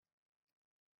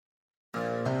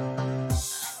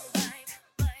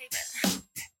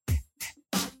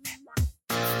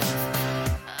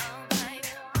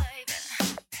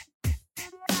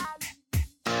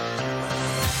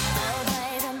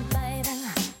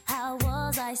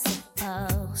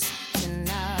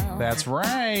That's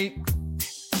right.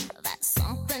 That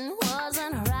something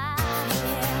wasn't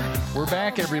right. We're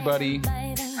back, everybody.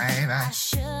 I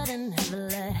shouldn't have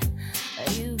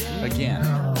let you go. Again.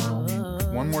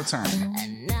 One more time.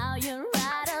 And now you're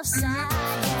right outside.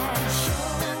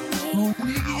 Show me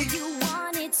how you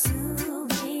want it to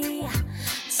be.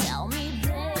 Tell me,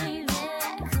 baby,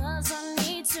 'cause I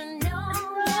need to know.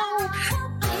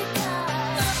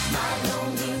 Because my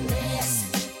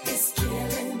loneliness is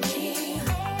killing me.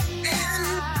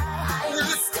 And I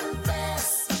must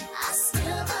confess, I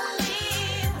still believe.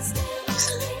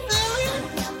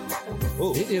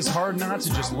 It is hard not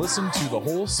to just listen to the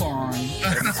whole song.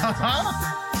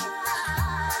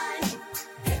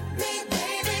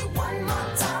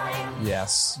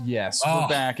 Yes. We're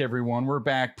back, everyone. We're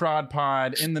back.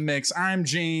 ProdPod in the mix. I'm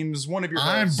James, one of your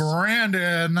hosts. I'm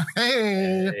Brandon.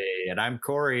 Hey. And I'm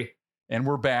Corey. And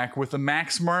we're back with the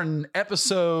Max Martin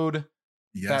episode.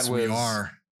 Yes, we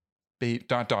are.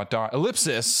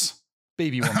 Ellipsis.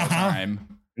 Baby One More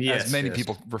Time. Yes, as many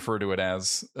people refer to it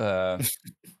as.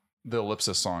 The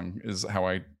Ellipsis song is how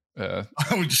I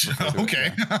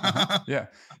okay. Yeah.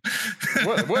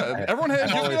 What? Everyone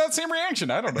gives me that same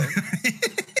reaction. I don't know.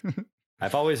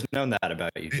 I've always known that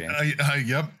about you, James.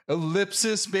 Yep.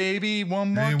 Ellipsis, baby.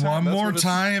 One more time. One more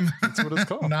time. That's what it's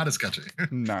called. Not as catchy.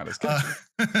 Not as catchy.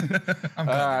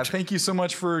 Thank you so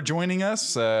much for joining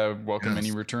us. Welcome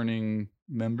any returning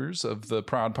members of the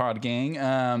ProdPod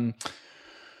gang.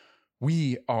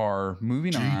 We are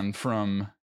moving on from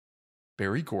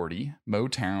Berry Gordy,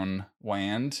 Motown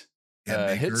land,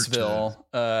 Hitsville,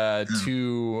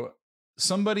 to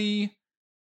somebody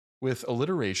with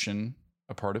alliteration,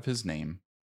 a part of his name,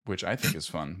 which I think is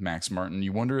fun. Max Martin.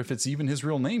 You wonder if it's even his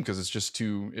real name because it's just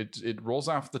too, it rolls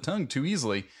off the tongue too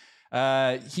easily.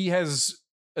 He has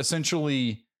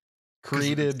essentially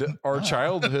created our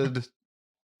childhood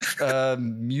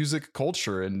music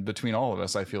culture in between all of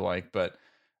us, I feel like, but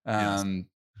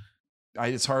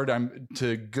it's hard. I'm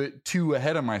to get too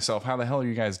ahead of myself. How the hell are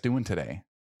you guys doing today?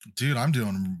 Dude, I'm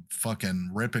doing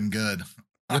fucking ripping good.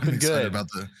 I'm excited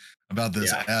about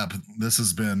this app. This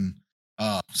has been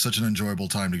such an enjoyable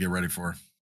time to get ready for.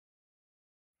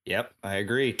 Yep, I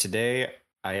agree. Today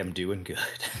I am doing good.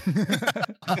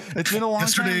 It's been a long time.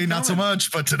 Yesterday, not so much,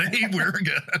 but today we're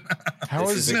good. How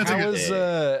has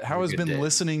been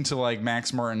listening to like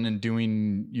Max Martin and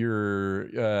doing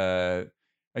your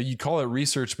you call it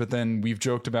research, but then we've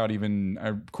joked about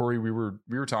even Corey, we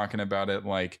were talking about it,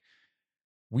 like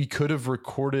we could have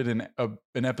recorded an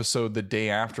episode the day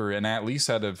after and at least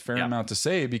had a fair amount to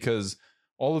say, because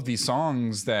all of these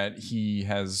songs that he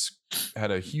has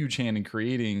had a huge hand in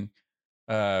creating,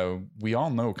 we all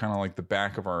know kind of like the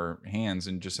back of our hands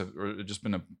and just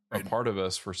been a part of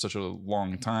us for such a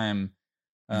long time.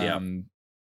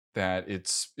 That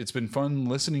it's been fun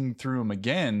listening through them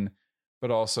again, but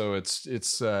also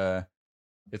it's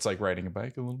like riding a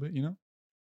bike a little bit, you know?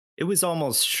 It was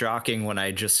almost shocking when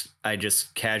I just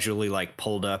casually like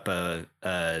pulled up a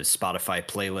Spotify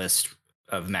playlist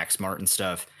of Max Martin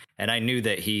stuff, and I knew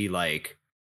that he like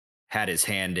had his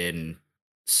hand in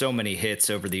so many hits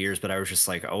over the years, but I was just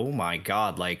like, oh my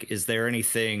God, like, is there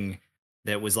anything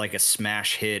that was like a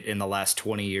smash hit in the last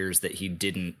 20 years that he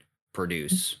didn't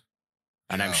produce?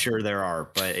 And I'm sure there are,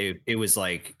 but it was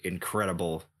like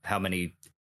incredible how many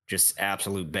just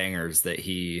absolute bangers that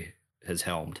he has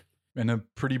helmed. And a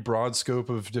pretty broad scope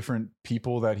of different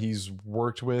people that he's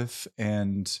worked with,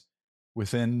 and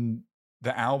within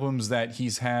the albums that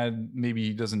he's had, maybe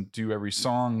he doesn't do every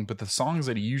song, but the songs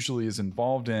that he usually is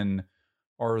involved in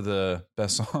are the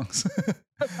best songs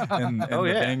and the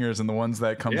bangers and the ones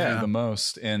that come through the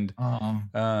most. And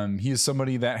he is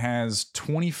somebody that has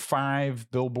 25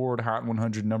 Billboard Hot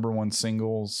 100 #1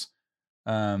 singles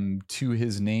to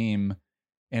his name.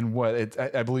 And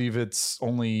I believe it's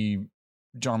only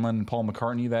John Lennon and Paul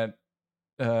McCartney that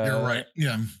you're right.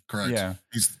 Yeah, correct. Yeah,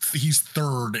 he's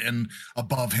third, and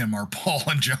above him are Paul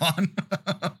and John.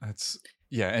 That's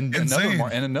and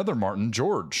another Martin,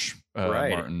 George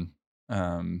Martin,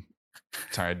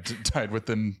 tied with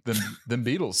them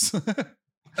Beatles.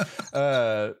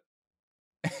 But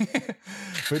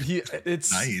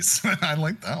it's nice. I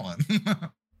like that one.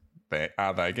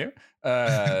 I like it.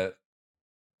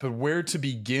 But where to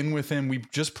begin with him? We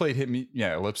just played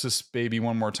Ellipsis, Baby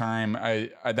One More Time.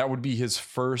 I that would be his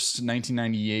first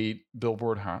 1998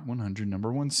 Billboard Hot 100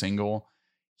 #1 single.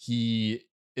 He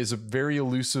is a very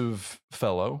elusive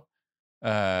fellow.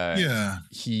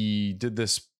 He did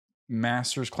this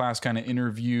master's class kind of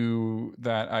interview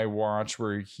that I watched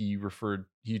where he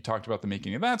talked about the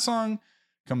making of that song,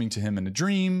 coming to him in a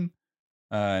dream,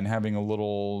 and having a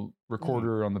little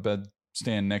recorder on the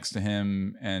stand next to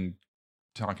him and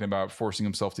talking about forcing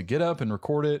himself to get up and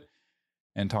record it,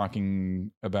 and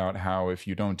talking about how if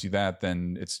you don't do that,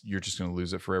 then you're just going to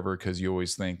lose it forever, because you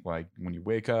always think like, when you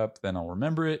wake up, then I'll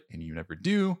remember it, and you never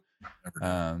do.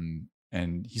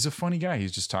 And he's a funny guy.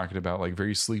 He's just talking about like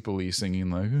very sleepily singing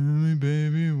like, "Hey,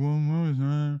 baby, one more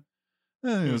time."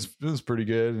 It was pretty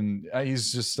good. And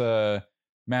he's just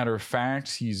matter of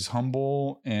fact. He's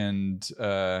humble and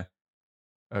a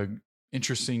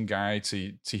interesting guy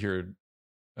to hear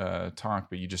talk,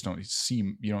 but you don't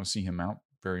see him out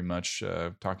very much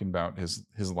talking about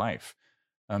his life.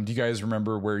 Do you guys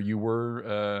remember where you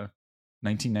were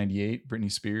 1998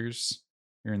 Britney Spears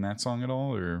hearing that song at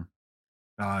all? Or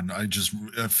I just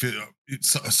feel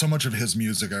so much of his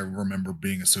music I remember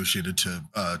being associated to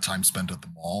time spent at the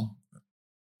mall,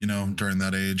 during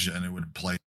that age, and it would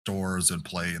play stores and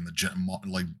play in the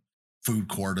like food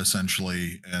court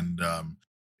essentially, and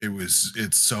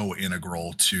it's so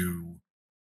integral to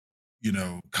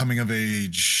coming of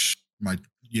age, like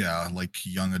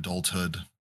young adulthood,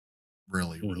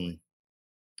 really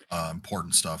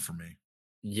important stuff for me.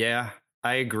 Yeah,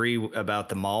 I agree about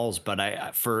the malls,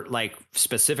 but for like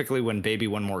specifically when Baby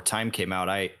One More Time came out,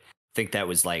 I think that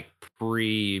was like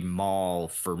pre-mall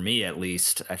for me, at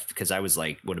least, because I was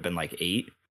would have been like 8.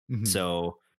 Mm-hmm.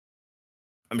 So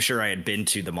I'm sure I had been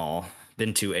to a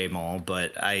mall,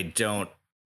 but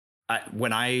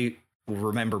when I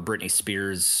remember Britney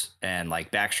Spears and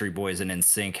like Backstreet Boys and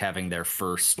NSYNC having their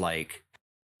first like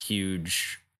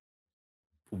huge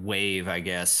wave, I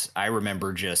guess, I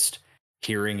remember just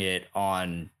hearing it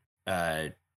on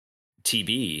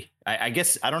TV. I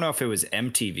guess I don't know if it was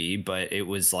MTV, but it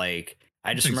was like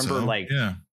I remember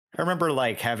I remember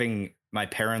like having my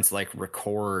parents like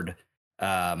record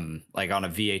like on a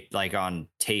V8, like on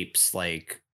tapes,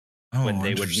 like when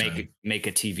they would make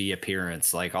a TV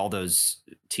appearance, like all those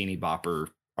teeny bopper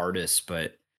artists,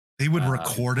 but they would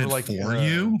record it like, for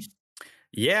you.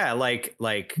 Yeah, like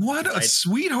what a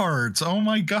sweetheart! Oh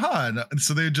my god!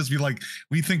 So they'd just be like,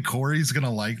 "We think Corey's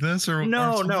gonna like this," or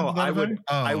no. I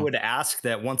would ask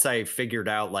that once I figured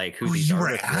out like who these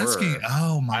artists were.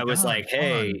 Oh my! I was like,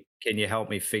 "Hey, can you help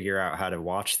me figure out how to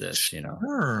watch this?"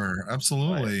 Sure,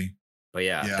 absolutely. But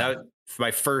yeah, that was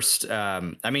my first.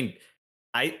 I mean,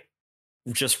 I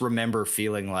just remember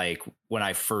feeling like when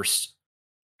I first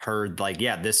heard like,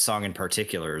 this song in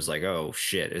particular is like, oh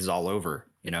shit, it's all over.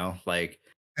 Like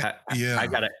I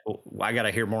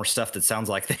gotta hear more stuff that sounds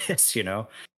like this,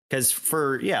 because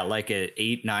for like an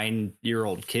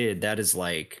 8-9-year-old kid, that is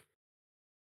like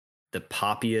the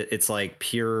poppy. It's like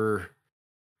pure,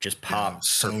 just pop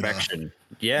perfection.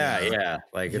 Yeah.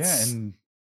 Like and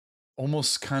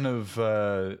almost kind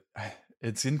of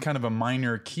it's in kind of a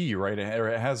minor key, right?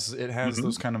 It has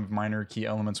those kind of minor key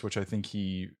elements, which I think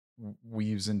he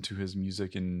weaves into his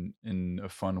music in a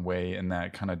fun way, and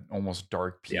that kind of almost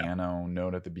dark piano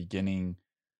note at the beginning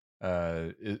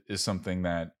is something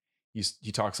that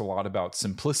he talks a lot about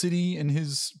simplicity in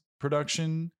his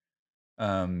production,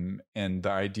 and the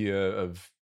idea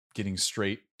of getting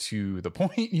straight to the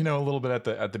point, a little bit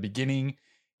at the beginning,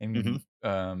 and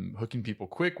hooking people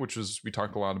quick, which was we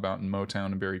talked a lot about in Motown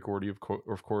and Berry Gordy, of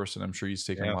course, and I'm sure he's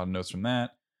taken a lot of notes from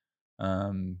that.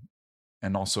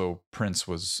 And also Prince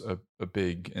was a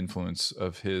big influence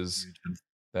of his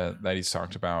that he's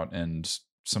talked about, and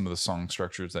some of the song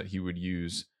structures that he would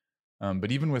use.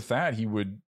 But even with that,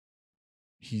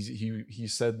 he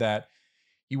said that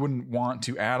he wouldn't want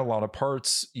to add a lot of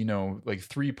parts, like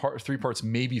three parts,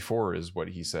 maybe 4 is what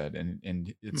he said.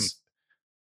 And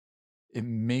it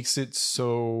makes it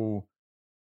so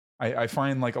I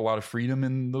find like a lot of freedom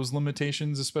in those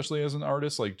limitations, especially as an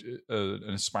artist, like an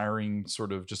aspiring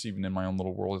sort of, just even in my own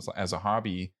little world as a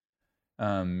hobby,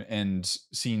 and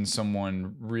seeing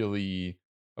someone really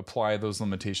apply those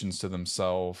limitations to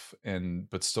themselves,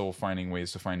 but still finding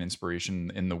ways to find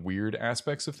inspiration in the weird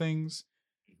aspects of things.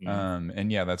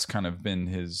 And that's kind of been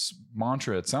his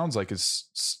mantra. It sounds like it's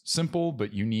simple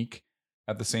but unique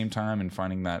at the same time, and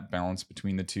finding that balance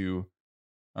between the two.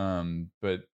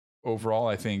 But overall,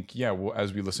 I think,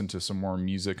 as we listen to some more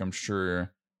music, I'm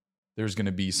sure there's going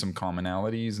to be some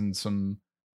commonalities and some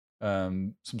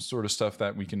sort of stuff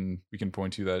that we can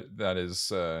point to that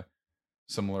is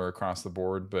similar across the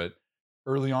board. But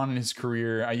early on in his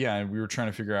career, we were trying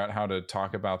to figure out how to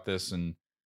talk about this, and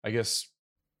I guess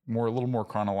a little more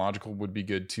chronological would be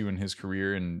good too in his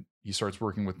career. And he starts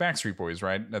working with Backstreet Boys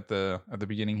right at the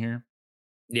beginning here.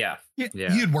 Yeah.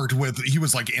 He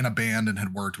was like in a band and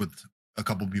had worked with a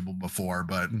couple people before,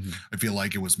 but I feel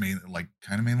like it was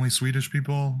mainly Swedish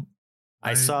people.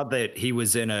 Right? I saw that he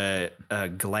was in a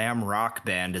glam rock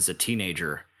band as a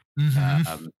teenager.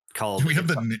 called. We have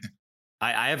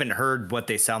I haven't heard what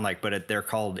they sound like, but they're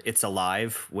called It's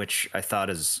Alive, which I thought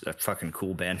is a fucking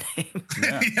cool band name.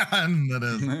 Yeah, that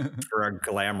is for a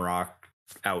glam rock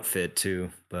outfit too.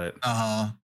 But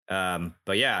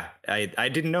but yeah, I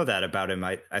didn't know that about him.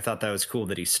 I thought that was cool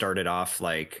that he started off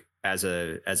like as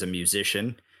a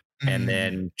musician, and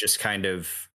then just kind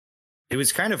of, it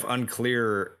was kind of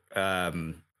unclear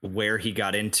where he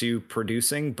got into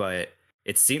producing, but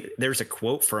it seemed there's a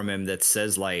quote from him that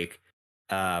says like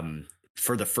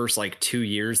for the first like 2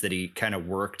 years that he kind of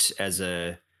worked as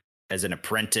an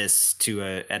apprentice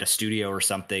at a studio or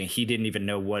something, he didn't even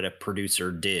know what a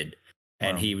producer did.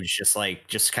 And he was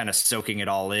just kind of soaking it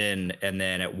all in. And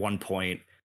then at one point,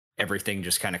 everything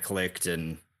just kind of clicked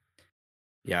and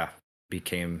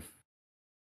became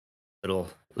little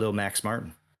Max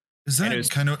Martin. Is that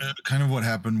kind of what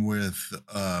happened with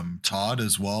Todd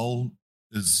as well?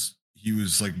 Is he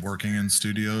was like working in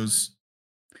studios?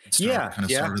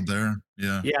 Started there.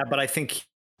 Yeah, but I think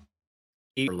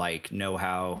he like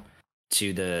know-how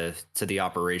to the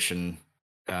operation.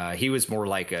 He was more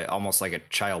like almost like a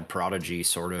child prodigy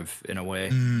sort of in a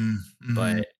way.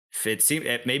 But it seemed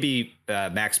maybe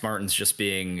Max Martin's just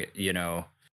being,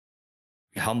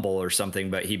 humble or something,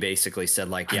 but he basically said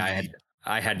like,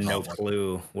 I had no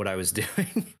clue what I was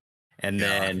doing. And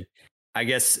then I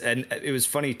guess, and it was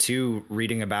funny too,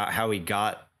 reading about how he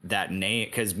got that name,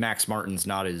 because Max Martin's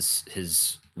not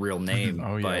his real name.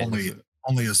 But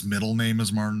only his middle name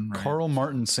is Martin. Right? Carl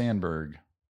Martin Sandberg.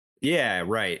 Yeah,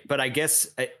 right. But I guess,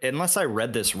 unless I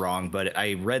read this wrong, but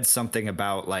I read something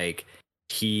about like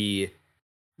he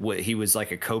was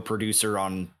like a co-producer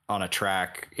on a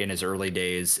track in his early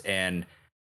days, and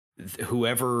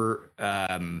whoever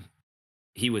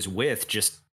he was with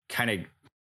just kind of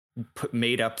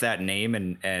made up that name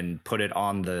and put it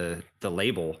on the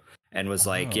label and was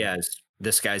like,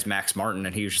 this guy's Max Martin.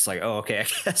 And he was just like, oh, okay, I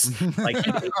guess. Like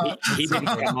he didn't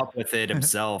come up with it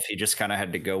himself. He just kind of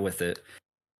had to go with it.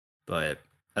 But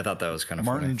I thought that was kind of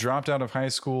Martin funny. dropped out of high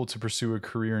school to pursue a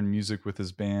career in music with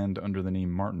his band under the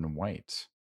name Martin White.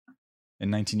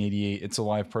 In 1988, It's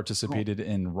Alive participated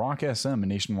in Rock SM, a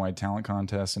nationwide talent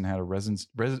contest, and had a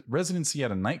residency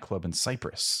at a nightclub in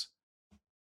Cyprus.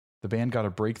 The band got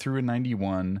a breakthrough in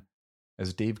 91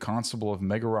 as Dave Constable of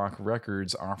Mega Rock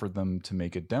Records offered them to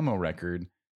make a demo record.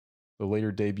 The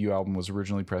later debut album was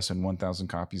originally pressed in 1,000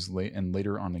 copies and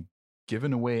later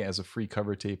given away as a free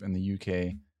cover tape in the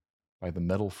UK by the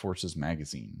Metal Forces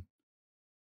magazine.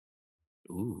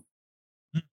 Ooh.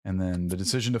 And then the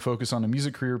decision to focus on a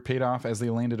music career paid off as they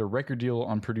landed a record deal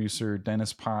on producer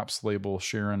Dennis Pop's label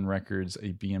Sharon Records,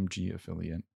 a BMG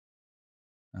affiliate.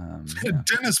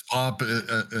 Dennis Pop,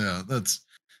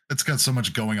 it's got so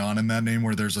much going on in that name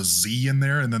where there's a Z in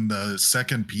there and then the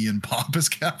second P in Pop is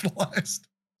capitalized.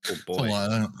 Oh boy.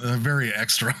 A very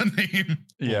extra name.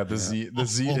 Yeah, the Z,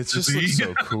 it just looks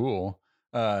so cool.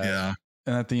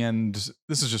 And at the end,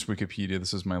 this is just Wikipedia.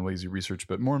 This is my lazy research.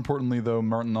 But more importantly, though,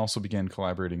 Martin also began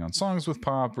collaborating on songs with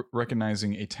Pop,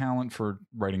 recognizing a talent for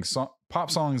writing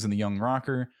pop songs in the young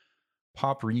rocker.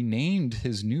 Pop renamed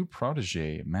his new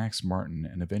protege Max Martin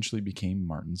and eventually became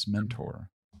Martin's mentor.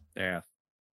 Yeah.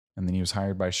 And then he was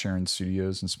hired by Sharon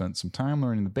Studios and spent some time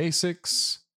learning the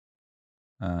basics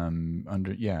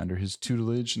under his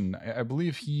tutelage. And I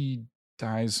believe he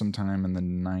dies sometime in the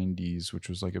 90s, which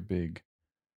was like a big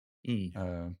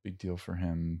deal for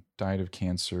him. Died of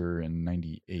cancer in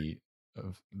 98,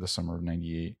 of the summer of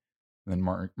 98. And then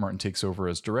Martin takes over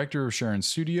as director of Sharon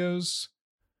Studios.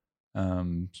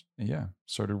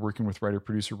 Started working with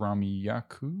writer-producer Rami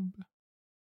Yacoub.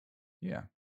 Yeah.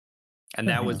 And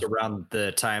that was around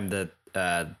the time that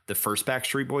the first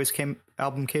Backstreet Boys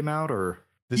album came out, or?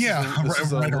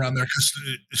 Right around there.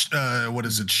 Because what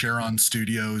is it? Sharon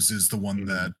Studios is the one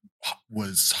that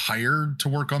was hired to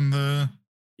work on the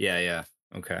okay,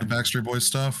 the Backstreet Boys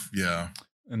stuff. Yeah.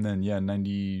 And then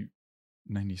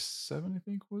 97 I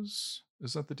think is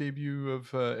that the debut of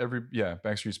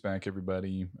Backstreet's Back,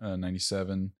 everybody,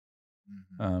 97.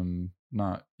 And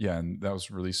that was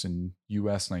released in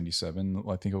US 97,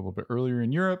 I think a little bit earlier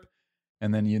in Europe.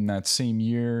 And then in that same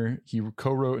year, he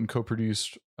co-wrote and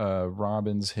co-produced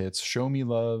Robin's hits Show Me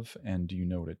Love and Do You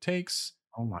Know What It Takes?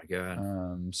 Oh my god.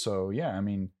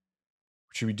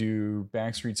 Should we do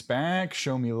Backstreet's Back,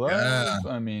 Show Me Love? Yeah.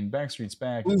 Backstreet's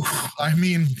Back.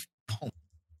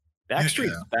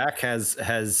 Backstreet's Back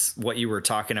has what you were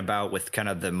talking about with kind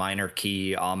of the minor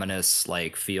key, ominous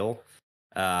like feel.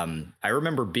 I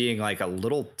remember being like a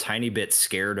little tiny bit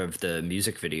scared of the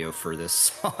music video for this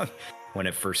song when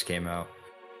it first came out,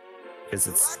 because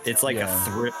it's like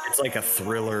a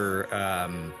thriller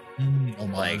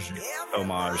Homage.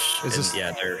 Homage. Is this?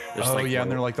 Yeah, there's Oh like yeah,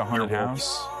 and they're like the haunted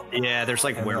werewolves. house. Yeah, there's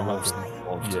like And werewolves.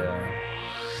 yeah.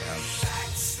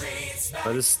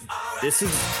 But this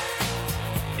is,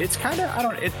 it's kind of, I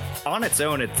don't, it on its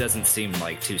own it doesn't seem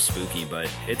like too spooky, but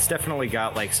it's definitely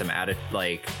got like some added,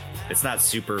 like it's not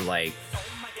super like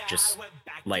just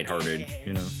lighthearted,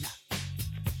 you know.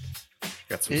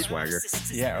 Got some swagger.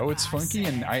 Yeah, oh, it's funky,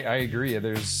 and I agree.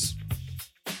 It's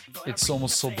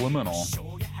almost subliminal.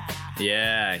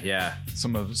 Yeah.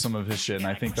 Some of his shit, and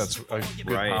I think that's a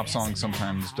good Right. pop song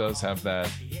sometimes does have that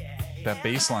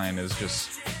bass line is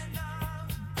just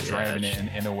driving it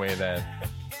in a way that,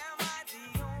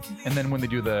 and then when they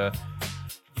do the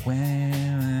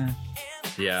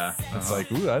Yeah. it's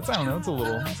like, ooh, that's, I don't know, it's a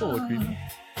little creepy.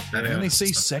 And then they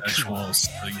say sexual.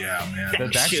 Yeah, man. The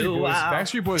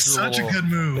Backstreet Boys were Such a good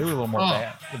move. They were a little more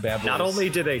bad. The bad boys. Not only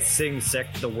do they sing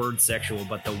the word sexual,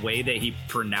 but the way that he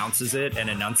pronounces it and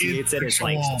enunciates it is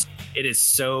like, it is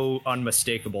so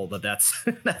unmistakable that's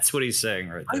that's what he's saying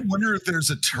right there. I wonder if there's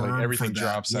a term Like everything for that,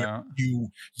 drops where out.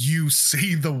 You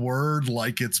say the word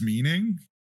like its meaning.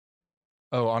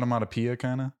 Oh, onomatopoeia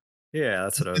kind of. Yeah,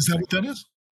 that's what I was Is that what thinking. that is?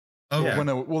 Oh, Yeah.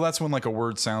 That's when like a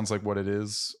word sounds like what it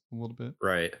is a little bit.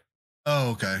 Right.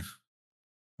 oh, okay.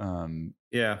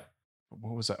 Yeah.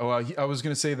 What was that? Oh, I was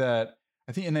gonna say that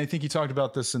I think he talked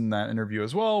about this in that interview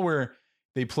as well, where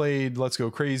they played "Let's Go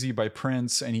Crazy" by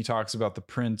Prince, and he talks about the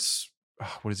Prince.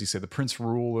 What does he say? The Prince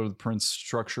rule or the Prince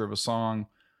structure of a song,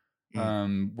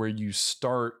 where you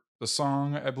start the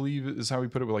song, I believe is how he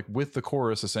put it, like with the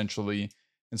chorus essentially,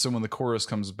 and so when the chorus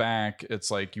comes back, it's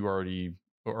like you already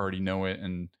know it,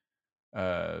 and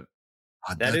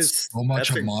God, That that's is- so much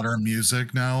that's of modern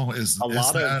music now. Is A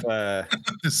lot of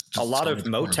it's just a lot so of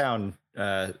much more.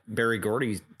 Motown, Berry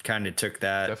Gordy kind of took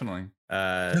that definitely.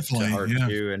 to Definitely, heart yeah.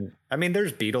 too. And I mean,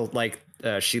 there's Beatles, like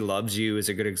 "She Loves You" is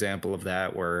a good example of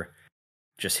that, where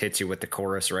just hits you with the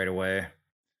chorus right away.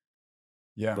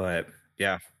 Yeah. But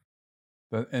yeah,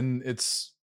 And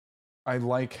it's, I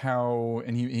like how,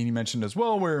 and he mentioned as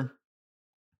well where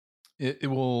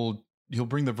he'll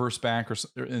bring the verse back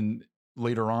and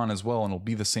later on as well, and it'll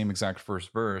be the same exact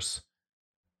first verse,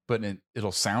 but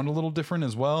it'll sound a little different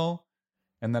as well.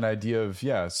 And that idea of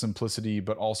simplicity,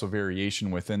 but also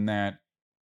variation within that.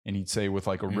 And he'd say with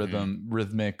like a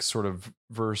rhythmic sort of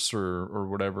verse or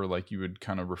whatever, like you would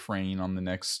kind of refrain on the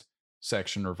next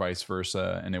section or vice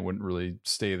versa, and it wouldn't really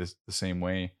stay the same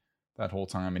way that whole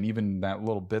time. And even that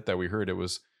little bit that we heard, it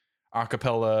was a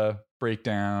cappella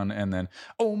breakdown, and then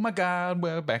oh my god,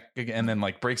 we're back again, and then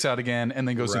like breaks out again, and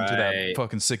then goes into that Right.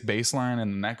 fucking sick bass line,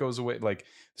 and then that goes away. Like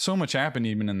so much happened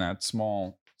even in that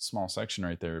small section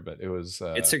right there. But it was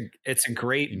it's a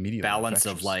great immediately balance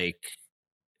of infectious. like,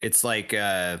 it's like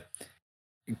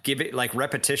give it like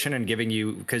repetition and giving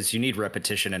you, because you need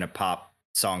repetition in a pop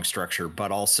song structure,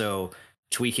 but also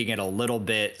tweaking it a little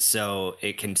bit so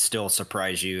it can still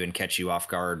surprise you and catch you off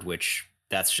guard, which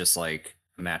that's just like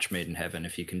a match made in heaven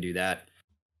if you can do that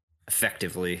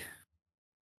effectively.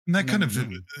 And that kind of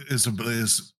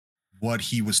is what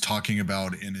he was talking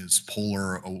about in his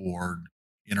Polar Award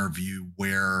interview,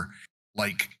 where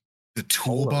like the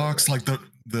toolbox, like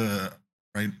the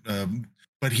right,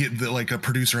 but like a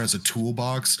producer has a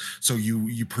toolbox, so you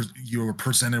are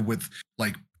presented with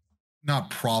like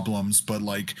not problems, but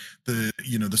like the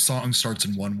song starts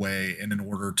in one way, and in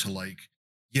order to like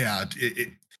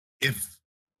if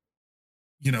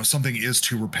something is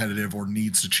too repetitive or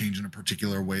needs to change in a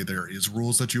particular way, there is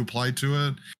rules that you apply to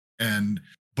it.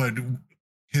 But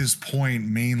his point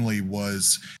mainly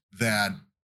was that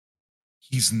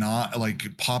he's not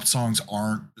like, pop songs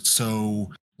aren't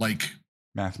so like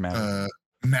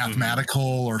mathematical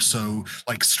or so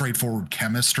like straightforward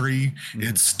chemistry.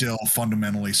 It still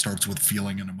fundamentally starts with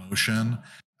feeling and emotion,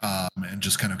 and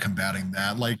just kind of combating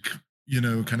that, like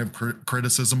kind of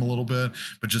criticism a little bit,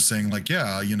 but just saying like,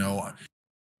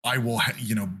 I will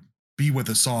be with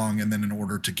a song, and then in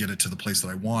order to get it to the place that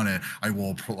I want it, I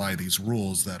will apply these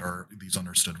rules that are these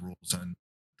understood rules and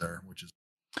there, which is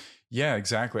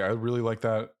exactly. I really like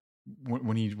that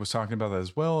when he was talking about that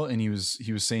as well. And he was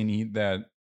saying that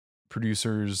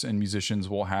producers and musicians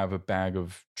will have a bag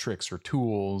of tricks or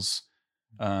tools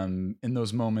in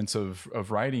those moments of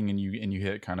writing, and you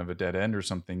hit kind of a dead end or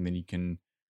something, then you can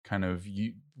kind of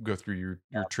go through your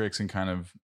tricks and kind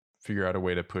of figure out a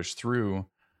way to push through,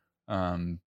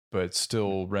 but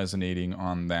still resonating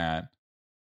on that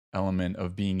element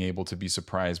of being able to be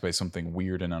surprised by something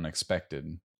weird and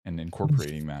unexpected, and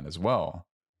incorporating that as well.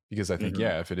 Because I think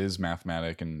if it is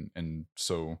mathematic and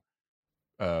so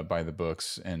by the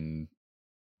books, and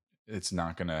it's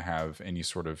not going to have any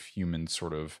sort of human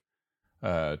sort of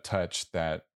touch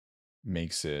that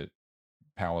makes it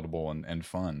palatable and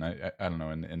fun. I don't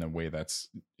know, in a way that's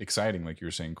exciting, like you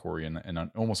were saying, Corey, and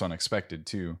almost unexpected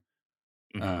too.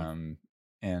 Mhm.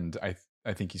 And I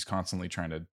think he's constantly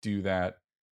trying to do that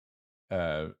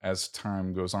as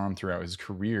time goes on throughout his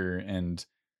career, and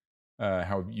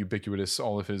how ubiquitous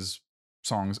all of his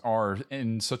songs are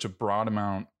in such a broad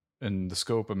amount and the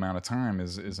scope amount of time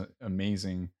is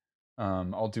amazing.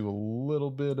 I'll do a little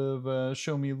bit of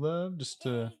Show Me Love, just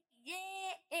to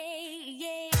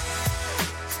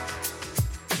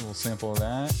a little sample of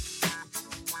that.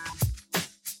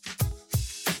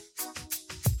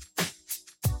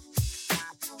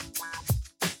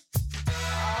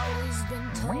 Always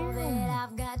been told that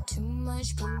I've got too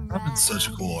much pride. I've been such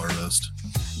a cool artist.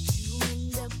 Too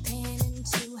independent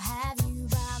to have you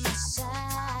by my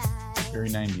side. Very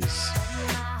 90s. My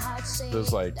heart said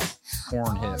Those like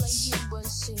horn all of hits you were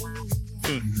safe.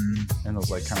 and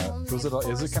those like kind of is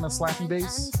it kind of slappy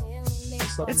bass?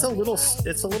 It's a little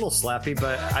slappy,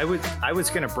 but I was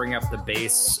gonna bring up the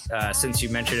bass since you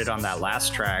mentioned it on that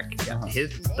last track.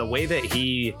 The way that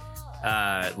he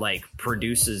like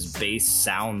produces bass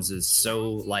sounds is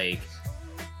so like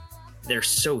they're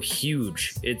so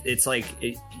huge. It's like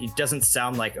it doesn't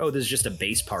sound like, oh, this is just a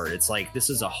bass part. It's like this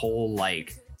is a whole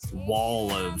like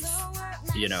wall of,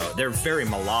 you know, they're very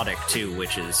melodic too,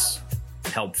 which is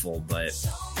helpful, but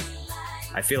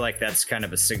I feel like that's kind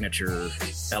of a signature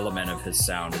element of his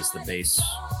sound is the bass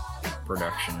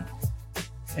production.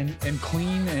 And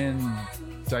clean and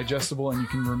digestible, and you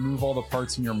can remove all the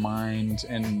parts in your mind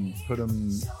and put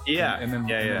them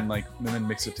and then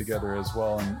mix it together as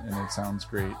well, and it sounds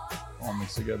great all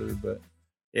mixed together. But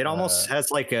it almost has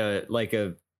like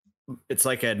a it's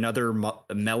like another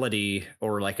melody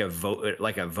or like a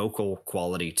vocal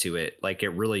quality to it. Like it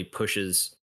really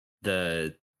pushes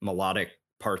the melodic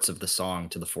parts of the song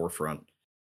to the forefront.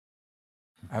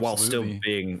 Absolutely. While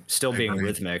still being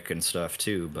rhythmic and stuff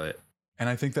too. And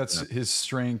I think that's his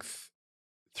strength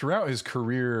throughout his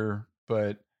career,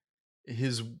 but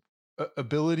his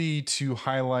ability to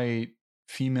highlight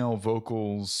female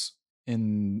vocals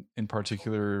in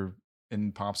particular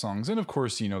in pop songs, and of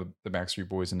course, you know, the Backstreet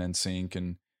Boys and NSYNC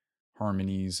and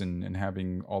harmonies and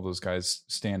having all those guys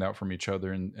stand out from each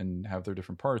other and have their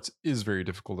different parts is very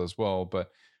difficult as well. But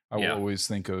I will always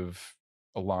think of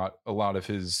a lot of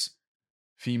his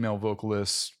female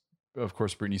vocalists, of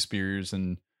course, Britney Spears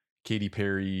and Katy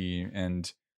Perry,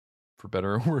 and for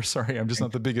better or worse, sorry, I'm just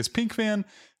not the biggest Pink fan.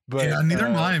 But neither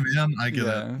am I, man. I get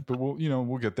it. But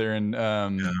we'll get there.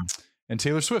 And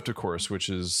Taylor Swift, of course, which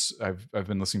is I've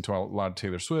been listening to a lot of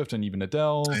Taylor Swift and even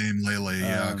Adele. Same lately,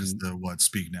 because the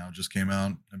Speak Now just came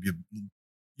out. Have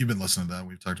you've been listening to that?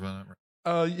 We've talked about it,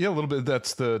 right? Yeah, a little bit.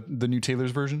 That's the new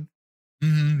Taylor's version.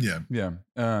 Mm-hmm, yeah.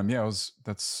 And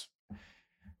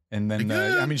then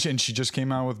I mean, and she just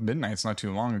came out with Midnight's not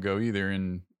too long ago either,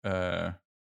 and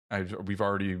we've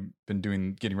already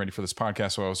been getting ready for this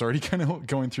podcast, so I was already kind of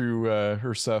going through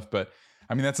her stuff. But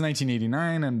I mean, that's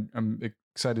 1989, and I'm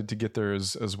excited to get there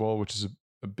as well, which is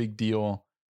a big deal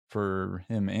for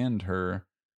him and her.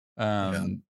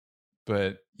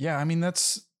 But yeah, I mean,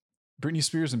 that's Britney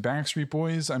Spears and Backstreet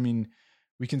Boys. I mean,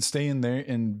 we can stay in there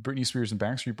in Britney Spears and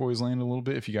Backstreet Boys land a little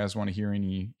bit if you guys want to hear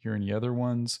any other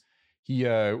ones. He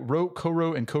wrote,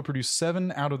 co-wrote, and co-produced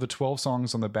 7 out of the 12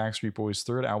 songs on the Backstreet Boys'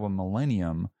 third album,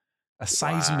 Millennium, a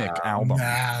seismic album.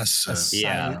 Massive.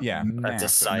 That's a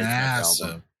seismic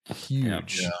album.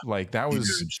 Huge. Like that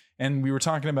was huge. And we were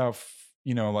talking about,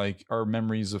 you know, like our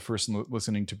memories of first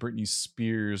listening to Britney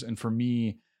Spears. And for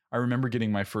me, I remember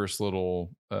getting my first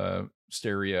little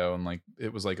stereo, and like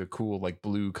it was like a cool like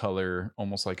blue color,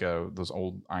 almost like those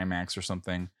old IMAX or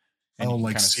something. And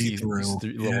like see-through,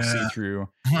 little see-through,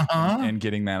 and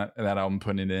getting that album,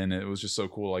 putting it in, it was just so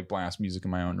cool. Like blast music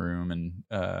in my own room, and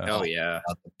not the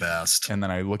best. And then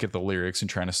I look at the lyrics and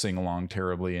trying to sing along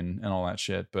terribly and all that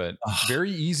shit, but very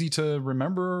easy to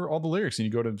remember all the lyrics. And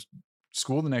you go to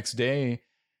school the next day,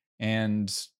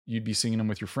 and you'd be singing them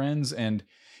with your friends. And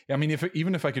I mean,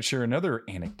 even if I could share another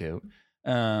anecdote,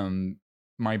 the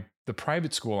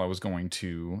private school I was going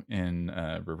to in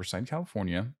Riverside,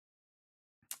 California.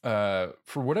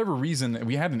 For whatever reason,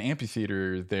 we had an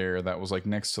amphitheater there that was like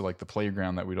next to like the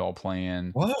playground that we'd all play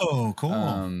in. Whoa, cool.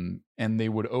 And they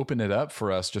would open it up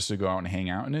for us just to go out and hang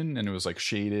out in, and it was like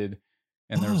shaded,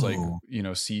 and there was like, you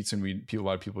know, seats, and a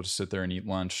lot of people just sit there and eat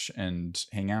lunch and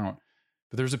hang out.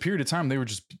 But there was a period of time they would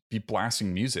just be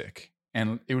blasting music,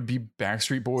 and it would be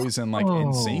Backstreet Boys and like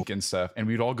NSYNC and stuff, and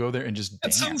we'd all go there and just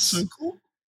dance. That sounds so cool.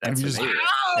 And we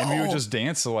would just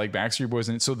dance to like Backstreet Boys,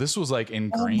 and so this was like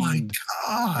ingrained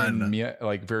in me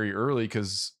like very early,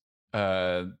 because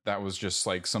that was just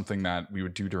like something that we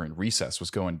would do during recess, was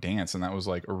go and dance, and that was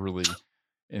like a really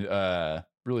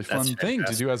really fun thing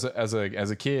to do as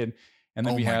a kid. And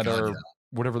then we had our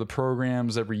whatever the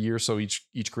programs every year, so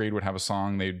each grade would have a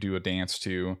song they'd do a dance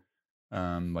to,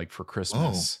 like for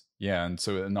Christmas. Yeah,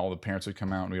 and all the parents would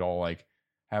come out, and we'd all like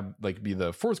have like be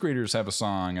the fourth graders have a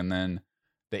song, and then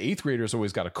the eighth graders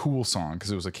always got a cool song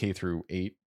because it was a K through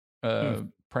 8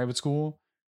 private school.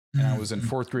 And I was in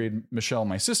fourth grade. Michelle,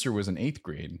 my sister, was in eighth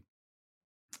grade.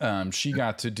 She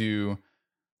got to do,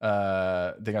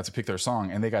 they got to pick their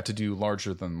song, and they got to do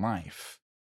Larger Than Life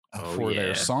for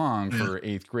their song for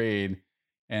eighth grade.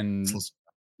 And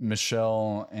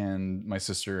Michelle and my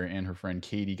sister and her friend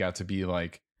Katie got to be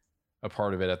like a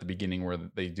part of it at the beginning, where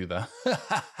they do the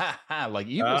like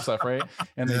evil stuff, right?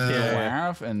 And they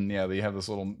laugh, and they have this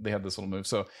little move.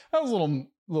 So that was a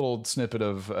little snippet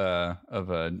of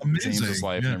James's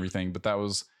life and everything. But that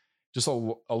was just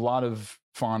a lot of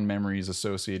fond memories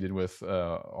associated with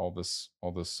all this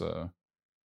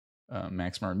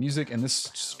Max Martin music. And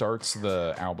this starts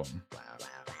the album,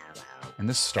 and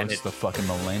this starts the fucking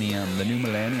millennium, the new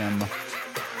millennium.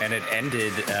 And it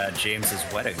ended James's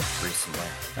wedding recently.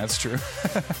 That's true.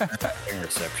 Wedding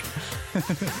reception.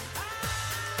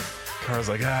 Carl's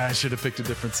like, I should have picked a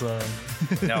different song.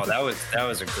 No, that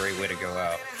was a great way to go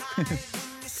out.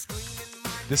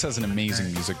 This has an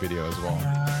amazing music video as well.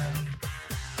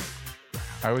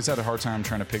 I always had a hard time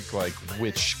trying to pick like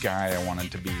which guy I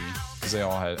wanted to be, because they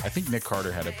all had. I think Nick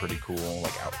Carter had a pretty cool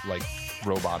like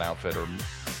robot outfit or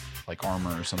like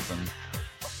armor or something.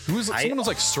 Someone was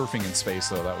like surfing in space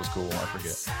though. That was cool. I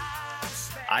forget.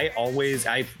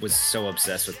 I was so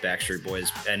obsessed with Backstreet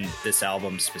Boys and this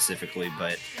album specifically,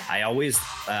 but I always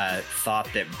thought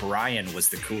that Brian was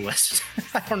the coolest.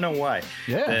 I don't know why.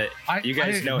 Yeah. You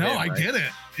guys know him, I right? get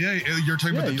it. Yeah, you're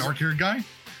talking about the dark-haired guy?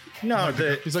 No,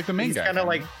 he's like the main guy.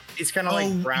 He's kind of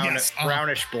like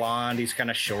brownish blonde. He's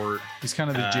kind of short. He's kind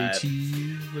of the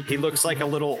JT. He looks like a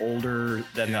little older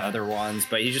than the other ones,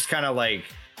 but he just kind of like,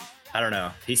 I don't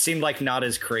know. He seemed like not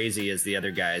as crazy as the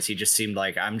other guys. He just seemed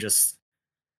like, I'm just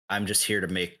here to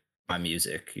make my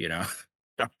music, you know?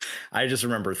 I just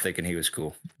remember thinking he was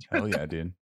cool. Hell yeah,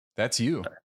 dude. That's you.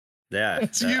 Yeah.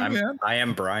 That's you, man. I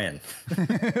am Brian.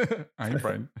 I am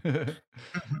Brian.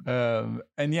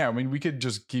 And yeah, I mean, we could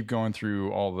just keep going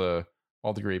through all the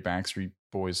great Backstreet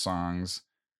Boys songs.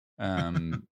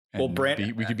 And well,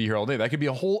 Brandon, we could be here all day. That could be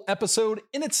a whole episode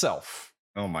in itself.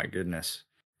 Oh my goodness.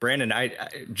 Brandon,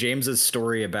 James's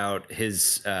story about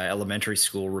his elementary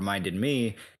school reminded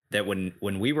me that when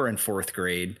we were in fourth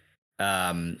grade,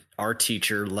 our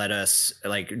teacher let us,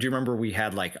 like, do you remember we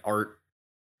had like art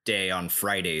day on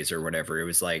Fridays or whatever? It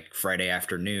was like Friday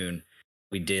afternoon.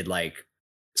 We did like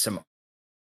some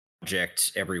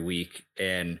project every week,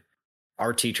 and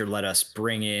our teacher let us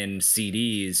bring in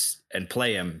CDs and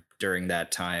play them during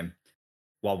that time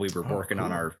while we were working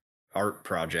on our art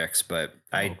projects. But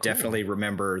I definitely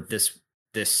remember this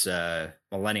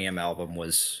Millennium album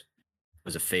was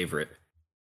a favorite.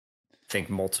 I think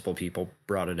multiple people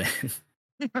brought it in.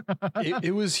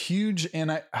 It was huge,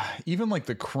 and I even like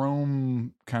the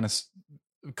chrome kind of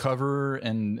cover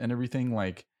and everything,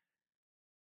 like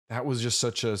that was just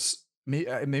such a,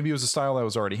 maybe it was a style that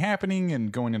was already happening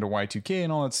and going into Y2K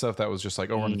and all that stuff that was just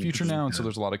like, oh, we're in the future now, and so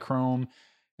there's a lot of chrome,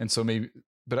 and so maybe.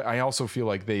 But I also feel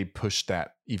like they pushed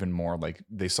that even more. Like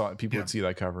they saw people would see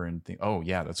that cover and think, "Oh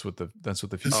yeah, that's what the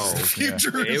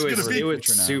future is." It was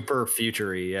super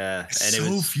futury, yeah, and so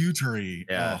it was futury,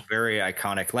 very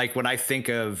iconic. Like when I think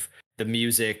of the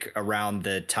music around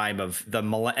the time of the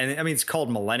and I mean it's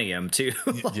called Millennium too.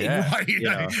 Like,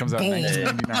 it comes out in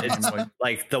 1999.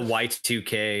 like the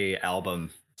Y2K album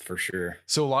for sure.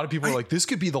 So a lot of people are like, "This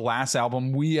could be the last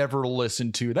album we ever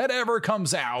listen to that ever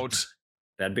comes out."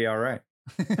 That'd be all right.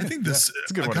 I think this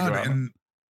it's a good one to go out. And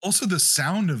also the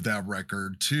sound of that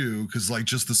record too, because like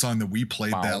just the song that we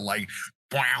played, that like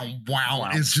wow.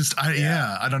 It's just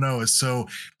I don't know. It's so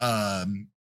I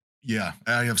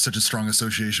have such a strong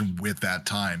association with that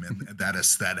time and that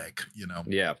aesthetic, you know.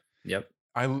 Yeah. Yep.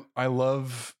 I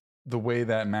love the way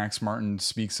that Max Martin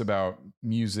speaks about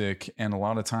music, and a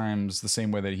lot of times the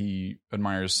same way that he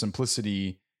admires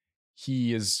simplicity,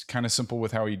 he is kind of simple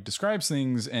with how he describes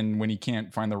things, and when he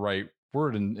can't find the right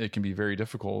word, and it can be very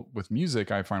difficult with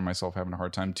music, I find myself having a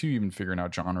hard time too, even figuring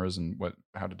out genres and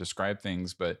how to describe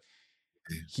things. But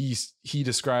he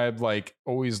described like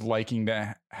always liking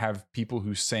to have people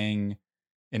who sang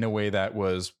in a way that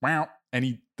was wow, and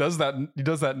he does that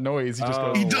noise. He just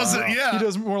goes, he does it, yeah. He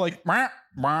does more like wow,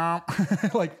 wow,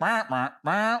 like wow,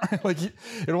 wow. Like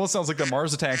it almost sounds like the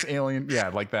Mars Attacks alien, yeah,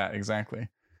 like that exactly.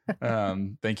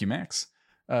 Thank you, Max.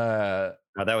 Oh,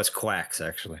 that was Quacks,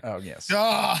 actually. Oh yes.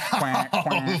 Quack, Quack.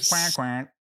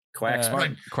 Quacks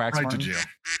Martin. Quacks right to Martin. jail.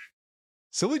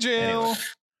 Silly jail.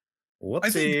 Anyway.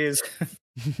 Whoopsies.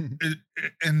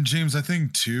 And James, I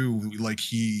think too, like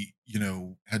he,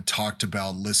 had talked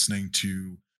about listening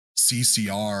to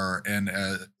CCR and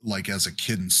like as a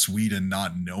kid in Sweden,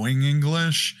 not knowing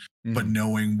English, but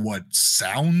knowing what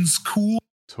sounds cool.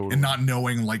 Totally. And not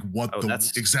knowing like what the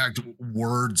that's- exact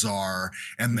words are,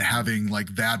 and having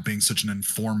like that being such an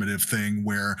informative thing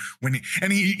where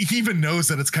he even knows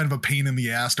that it's kind of a pain in the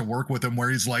ass to work with him, where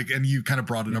he's like, and you kind of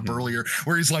brought it up earlier,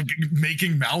 where he's like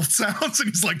making mouth sounds and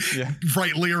he's like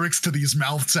write lyrics to these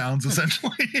mouth sounds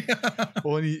essentially.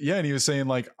 Well, and he was saying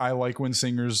like, I like when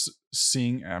singers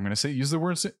sing, I'm going to use the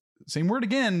word, same word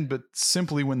again, but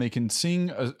simply when they can sing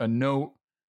a note,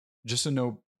 just a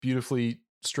note beautifully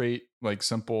straight, like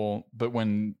simple, but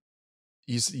when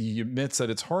he admits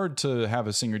that it's hard to have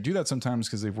a singer do that sometimes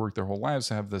because they've worked their whole lives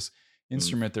to have this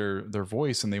instrument, their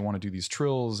voice, and they want to do these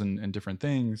trills and different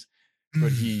things,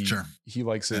 but he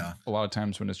likes it a lot of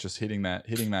times when it's just hitting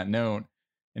that note.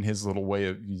 And his little way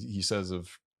of, he says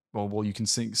of, well you can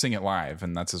sing it live,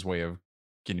 and that's his way of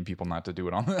getting people not to do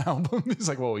it on the album. He's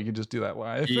like, well, you can just do that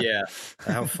live. Yeah,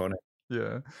 how funny.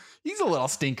 Yeah, he's a little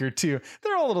stinker too.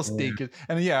 They're all little stinkers,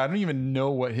 and I don't even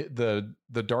know what the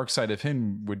dark side of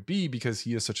him would be, because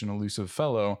he is such an elusive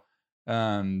fellow.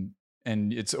 And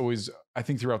it's always, I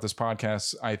think throughout this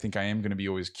podcast, I think I am going to be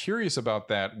always curious about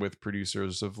that with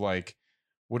producers of like,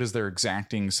 what is their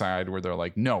exacting side where they're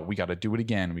like, no, we got to do it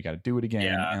again,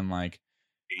 and like,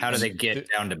 how do they get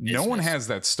down to business? No one has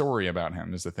that story about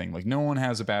him is the thing. Like, no one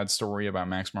has a bad story about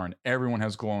Max Martin. Everyone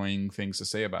has glowing things to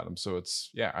say about him. So it's,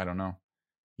 I don't know.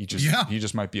 He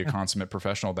just might be a consummate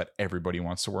professional that everybody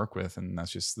wants to work with, and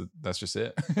that's just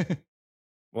it.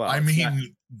 Well, I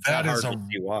mean, that is hard to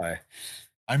see why.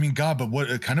 I mean, God, but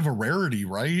what kind of a rarity,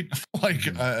 right? Like,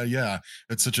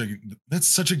 that's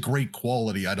such a great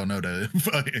quality. I don't know to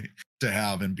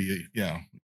have and be,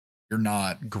 you're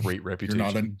not great reputation.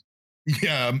 You're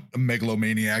not a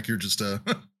megalomaniac. You're just you're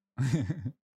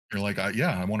like,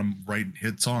 I want to write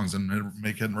hit songs and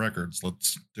make hit records.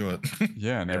 Let's do it.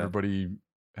 And everybody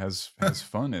has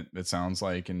fun. It sounds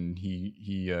like, and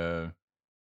he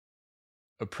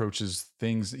approaches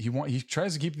things he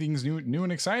tries to keep things new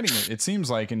and exciting. It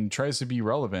seems like, and tries to be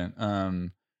relevant.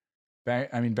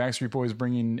 Backstreet Boys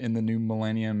bringing in the new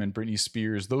millennium and Britney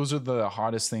Spears, those are the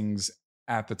hottest things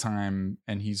at the time,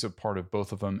 and he's a part of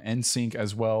both of them. NSYNC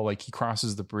as well, like he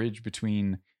crosses the bridge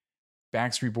between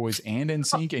Backstreet Boys and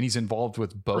NSYNC, and he's involved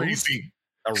with both. Crazy.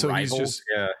 So he's just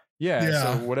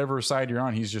so whatever side you're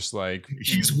on, he's just like,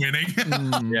 he's winning.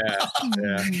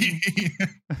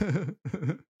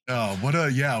 Oh, what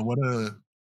a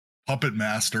puppet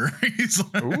master. He's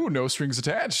like, ooh, no strings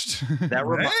attached.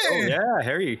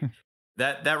 Harry.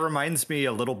 That reminds me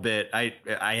a little bit. I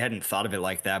hadn't thought of it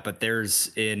like that, but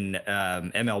there's in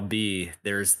MLB,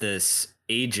 there's this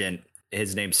agent.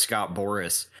 His name's Scott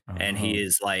Boras, and he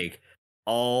is like,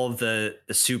 all the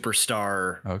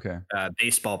superstar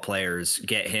baseball players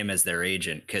get him as their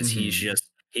agent, because he's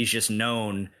just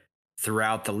known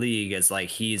throughout the league as like,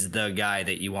 he's the guy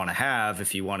that you want to have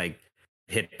if you want to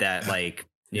hit that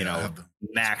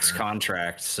max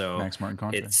contract. So Max Martin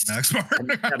contract. It's Max Martin.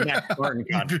 Max Martin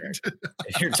contract.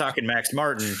 If you're talking Max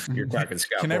Martin, you're talking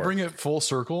Scott. Can Boras. I bring it full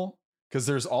circle? Because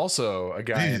there's also a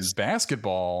guy in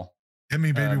basketball. Hit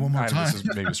me, baby, one more time. This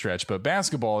is maybe a stretch, but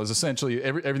basketball is essentially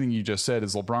everything you just said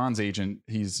is LeBron's agent.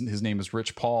 His name is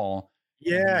Rich Paul.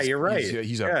 Yeah, you're right.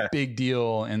 He's a big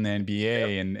deal in the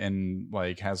NBA, and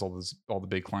like has all the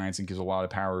big clients, and gives a lot of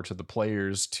power to the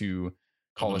players to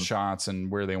call the shots and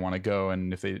where they want to go,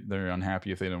 and if they're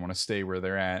unhappy, if they don't want to stay where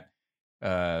they're at.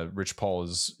 Rich Paul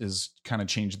is kind of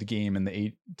changed the game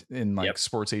in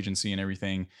sports agency and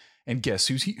everything. And guess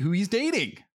who he's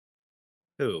dating?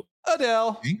 Who?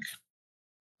 Adele. Who?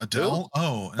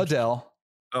 Oh, Adele.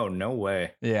 Oh, no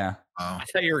way. Yeah. Oh. I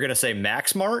thought you were going to say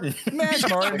Max Martin. Max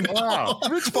Martin. Wow.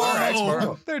 Rich Paul, Max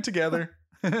Martin. They're together.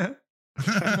 I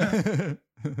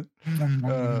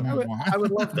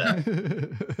would love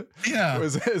that. Yeah.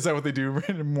 Is that what they do? We're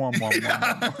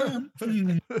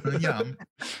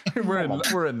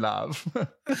in love.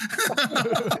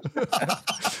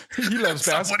 He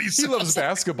loves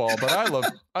basketball, but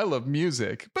I love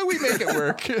music. But we make it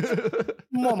work.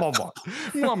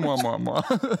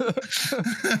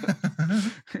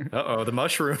 Uh-oh, the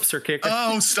mushrooms are kicking.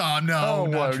 Oh, stop. No.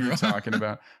 What are you talking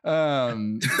about?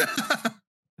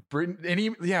 We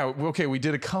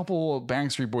did a couple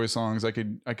Backstreet Boys songs. I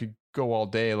could go all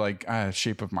day, like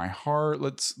Shape of My Heart.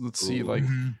 Let's see, like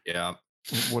yeah.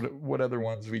 what other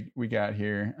ones we got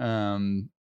here.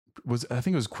 I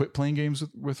think it was Quit Playing Games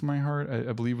with My Heart,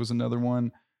 I believe was another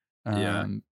one.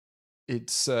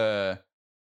 It's yeah.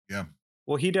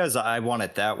 Well, he does I Want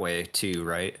It That Way too,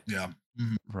 right? Yeah.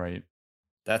 Right.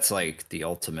 That's like the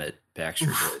ultimate Backstreet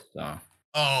Boys song.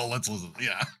 Oh, let's listen.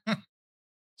 Yeah.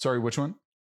 Sorry, which one?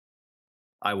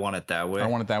 I Want It That Way. I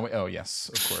Want It That Way. Oh, yes,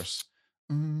 of course.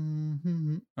 We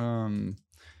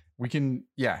can,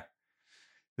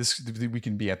 we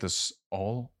can be at this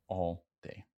all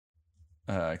day.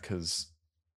 Because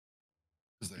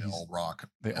they all rock.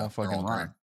 They all fucking rock. Great.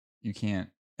 You can't.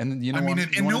 And you know, I mean,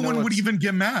 and no one would even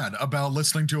get mad about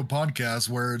listening to a podcast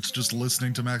where it's just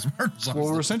listening to Max Martin songs.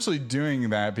 Well, we're essentially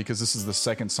doing that because this is the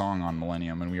second song on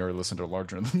Millennium, and we already listened to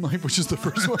Larger Than Life, which is the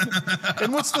first one.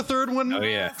 And what's the third one? Oh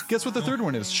yeah. Guess what the third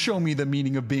one is? Show Me the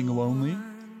Meaning of Being Lonely.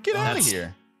 Get out of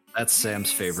here. That's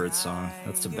Sam's favorite song.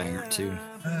 That's a banger too.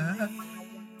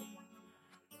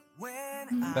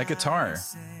 That guitar.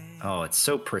 Oh, it's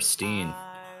so pristine.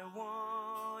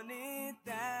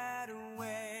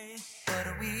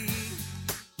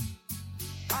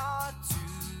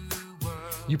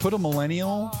 You put a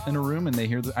millennial in a room and they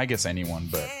hear I guess anyone,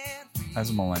 but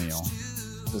as a millennial,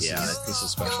 this is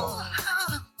special.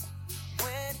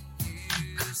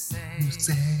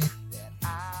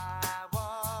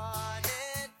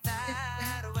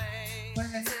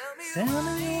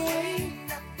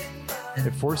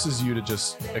 It forces you to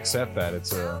just accept that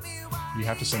you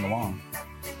have to sing along.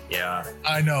 Yeah,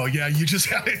 I know. Yeah, you just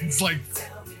it's like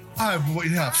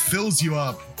fills you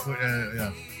up.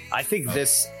 Yeah. I think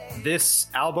this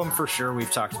album for sure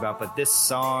we've talked about, but this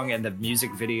song and the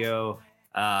music video,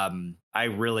 I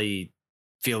really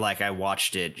feel like I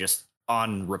watched it just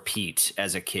on repeat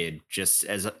as a kid, just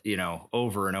as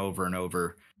over and over and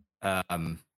over.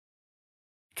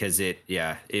 Because it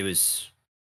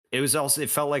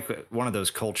felt like one of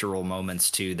those cultural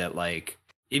moments too that like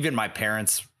even my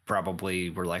parents probably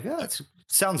were like, oh, it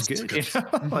sounds good.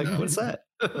 Like, what's that?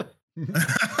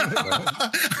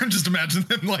 I'm just imagining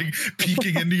them like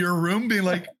peeking into your room, being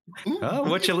like, "Oh,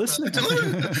 what you listening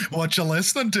to? What you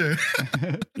listening to?"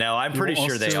 No, I'm pretty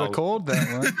sure they all cold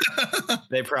that one.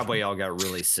 They probably all got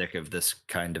really sick of this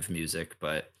kind of music,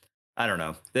 but I don't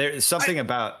know. There's something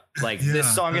about like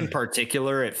this song in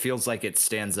particular. It feels like it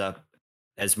stands up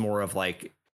as more of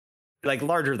like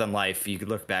Larger Than Life. You could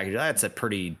look back and that's a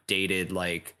pretty dated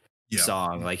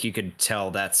song. Like you could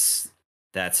tell that's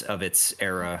of its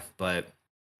era, but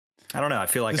I don't know. I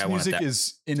feel like this music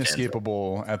is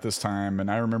inescapable at this time.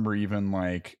 And I remember even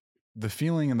like the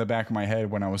feeling in the back of my head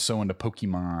when I was so into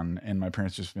Pokemon and my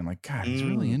parents just being like, God, he's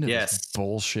really into this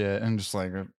bullshit. And just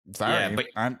like, sorry. Yeah, but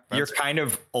you're kind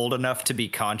of old enough to be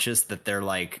conscious that they're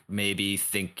like, maybe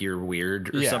think you're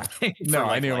weird or something. No,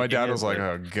 I knew my dad was like,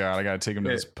 oh God, I got to take him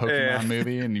to this Pokemon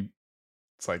movie. And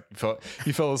it's like,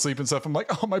 he fell asleep and stuff. I'm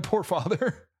like, oh, my poor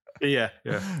father. Yeah.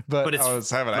 But I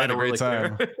had a great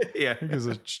time. Yeah. Because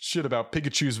of shit about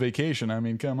Pikachu's vacation. I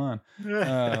mean, come on.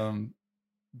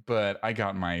 But I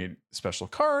got my special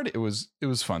card. It was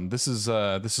fun. This is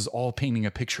all painting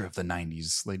a picture of the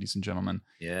 90s, ladies and gentlemen.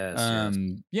 Yes.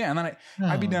 Yeah, and then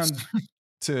I'd be down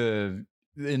to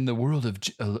in the world of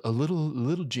a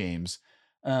little James.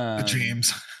 The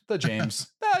James.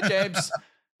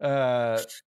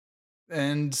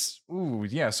 And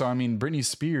so I mean, Britney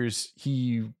Spears,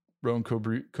 he wrote and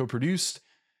co-produced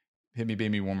Hit Me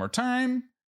Baby One More Time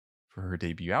for her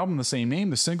debut album, the same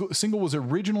name. The single was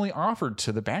originally offered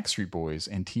to the Backstreet Boys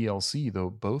and TLC,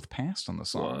 though both passed on the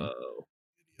song.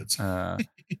 Whoa.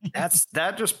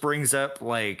 That just brings up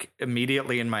like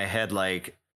immediately in my head,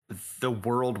 like the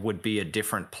world would be a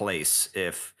different place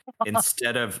if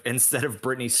instead of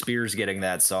Britney Spears getting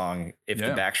that song, if the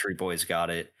Backstreet Boys got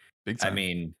it. Big time. I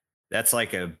mean, that's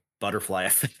like a butterfly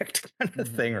effect kind of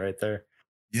thing right there.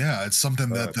 Yeah, it's something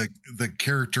that the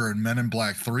character in Men in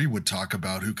Black 3 would talk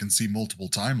about, who can see multiple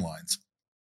timelines.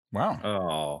 Wow.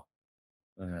 Oh.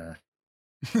 So,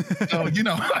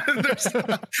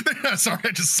 sorry,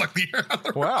 I just sucked the air out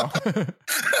of the Wow.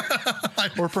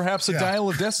 Or perhaps a Dial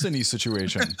of Destiny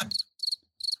situation.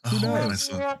 Who knows?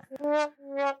 That's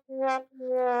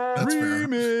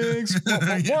Remix.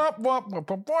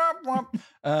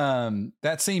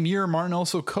 That same year, Martin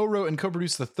also co-wrote and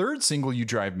co-produced the third single, You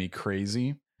Drive Me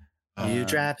Crazy. You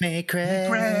drive me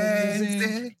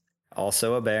crazy.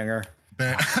 Also a banger.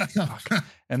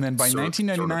 And then by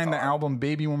 1999, the album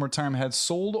Baby One More Time had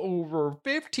sold over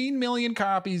 15 million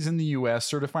copies in the US,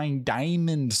 certifying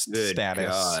diamond status.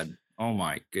 God. Oh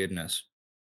my goodness.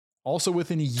 Also,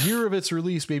 within a year of its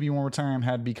release, Baby One More Time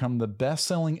had become the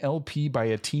best-selling LP by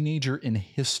a teenager in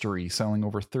history, selling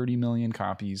over 30 million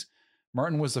copies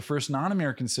Martin was the first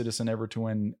non-American citizen ever to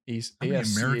win How many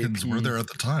Americans were there at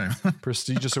the time?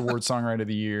 prestigious award Songwriter of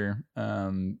the Year.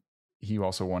 He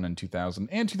also won in 2000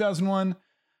 and 2001.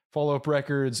 Follow-up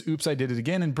records, Oops, I Did It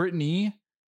Again, and Britney.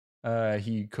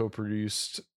 He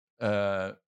co-produced,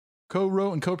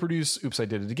 co-wrote and co-produced Oops, I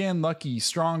Did It Again, Lucky,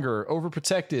 Stronger,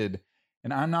 Overprotected,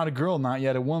 and I'm Not a Girl, Not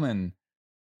Yet a Woman.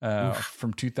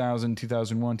 From 2000,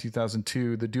 2001,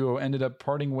 2002. The duo ended up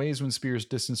parting ways when Spears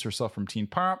distanced herself from teen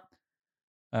pop.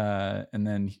 And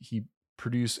then he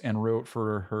produced and wrote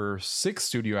for her sixth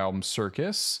studio album,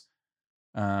 Circus.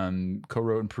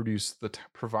 Co-wrote and produced the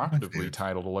provocatively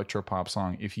titled electropop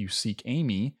song If You Seek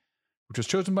Amy, which was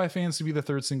chosen by fans to be the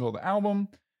third single of the album.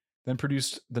 Then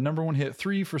produced the number one hit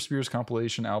 3 for Spears'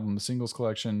 compilation album, The Singles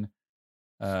Collection.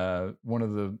 One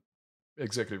of the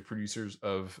executive producers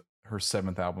of her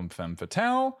 7th album, Femme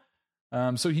Fatale.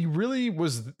 So he really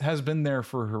has been there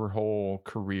for her whole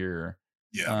career.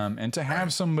 Yeah. And to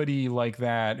have somebody like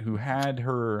that who had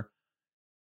her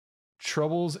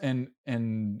troubles and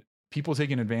people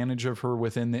taking advantage of her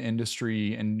within the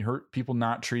industry and her people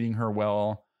not treating her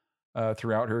well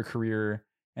throughout her career,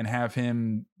 and have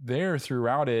him there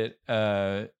throughout it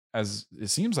as it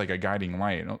seems like a guiding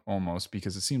light almost,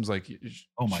 because it seems like she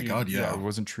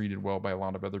wasn't treated well by a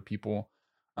lot of other people.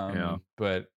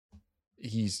 But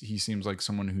he seems like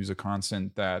someone who's a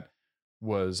constant that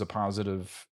was a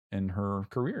positive in her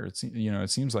career. It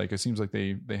seems like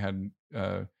they had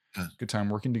a good time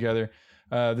working together.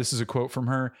 This is a quote from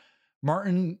her.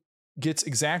 Martin gets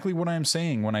exactly what I'm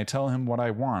saying when I tell him what I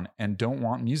want and don't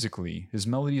want musically. His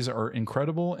melodies are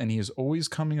incredible and he is always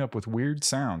coming up with weird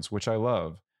sounds, which I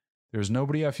love. There's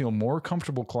nobody I feel more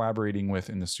comfortable collaborating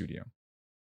with in the studio.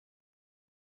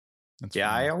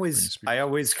 I always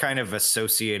kind of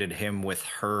associated him with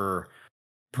her.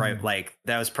 Like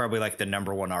that was probably like the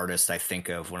number one artist I think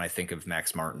of when I think of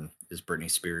Max Martin is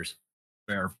Britney Spears.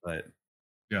 Fair. But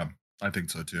yeah, I think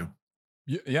so too.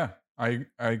 Yeah.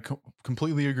 I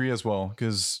completely agree as well,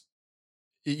 because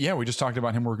we just talked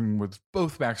about him working with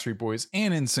both Backstreet Boys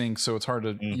and NSYNC, so it's hard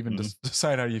to even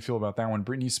decide how you feel about that one.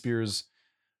 Britney Spears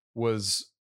was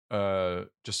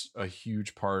just a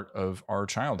huge part of our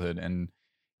childhood, and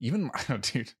even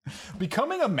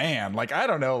becoming a man, like I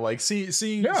don't know, like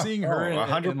seeing her and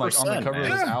like on the cover of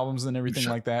those albums and everything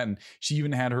like that, and she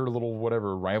even had her little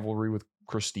rivalry with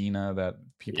Christina that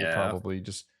people probably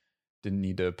just didn't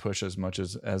need to push as much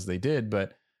as they did.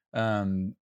 But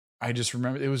I just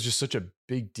remember it was just such a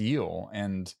big deal,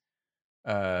 and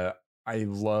I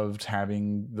loved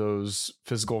having those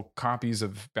physical copies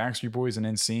of Backstreet Boys and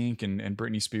NSYNC and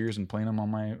Britney Spears and playing them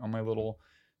on my little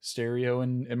stereo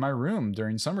in my room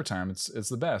during summertime. It's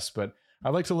the best. But I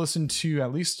like to listen to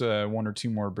at least one or two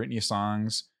more Britney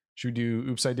songs. Should we do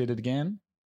Oops, I Did It Again?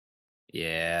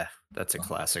 Yeah, that's a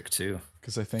classic too,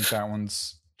 because I think that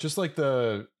one's just like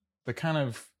the kind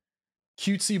of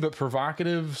cutesy but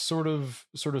provocative sort of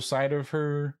side of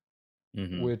her,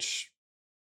 which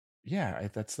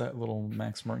that's that little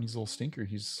Max Martin. He's a little stinker.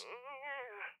 He's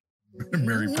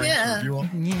Merry prankster, if you will.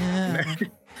 Yeah.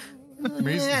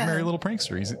 He's a merry little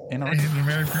prankster. He's in our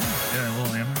merry prankster. Yeah, a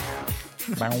little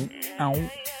animal. Ow.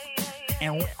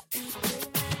 Ow.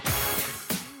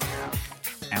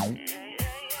 Ow.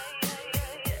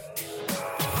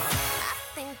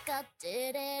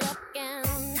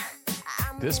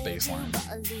 This bass line.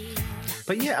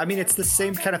 But yeah, I mean, it's the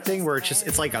same kind of thing where it's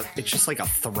just like a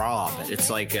throb.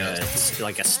 It's like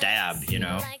a stab, you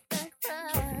know?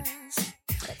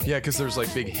 Yeah, because there's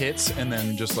like big hits, and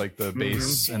then just like the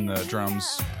bass and the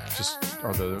drums just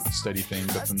are the steady thing,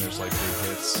 but then there's like big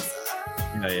hits.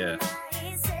 Yeah.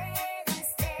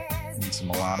 And some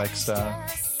melodic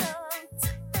stuff.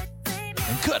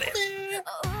 And cut it.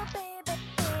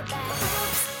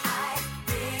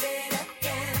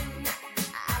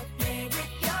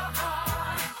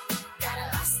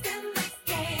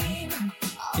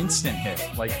 Instant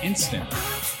hit, like instant.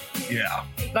 Yeah.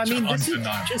 I mean, this is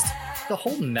just the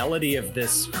whole melody of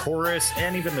this chorus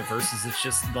and even the verses. It's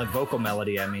just like vocal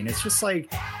melody. I mean, it's just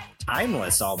like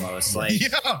timeless almost. Like,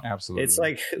 absolutely. It's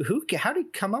like, how did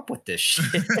he come up with this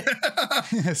shit?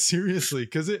 Yeah, seriously,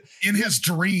 because it in his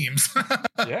dreams.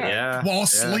 While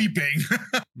sleeping.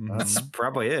 That's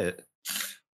probably it.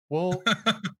 Well,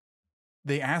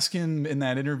 they ask him in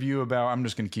that interview about, I'm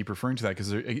just going to keep referring to that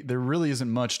because there really isn't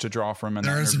much to draw from. And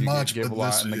there isn't much, but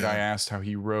the guy asked how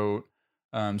he wrote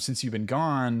Since You've Been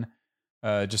Gone,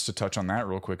 just to touch on that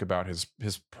real quick about his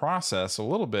process a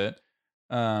little bit.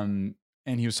 And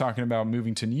he was talking about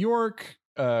moving to New York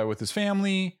with his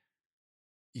family.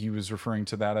 He was referring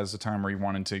to that as a time where he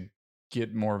wanted to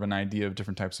get more of an idea of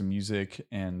different types of music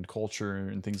and culture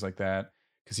and things like that.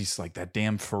 because he's like, that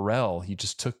damn Pharrell, he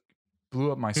just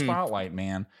blew up my spotlight,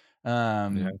 man.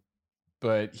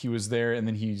 But he was there, and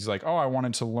then he's like, oh, I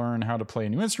wanted to learn how to play a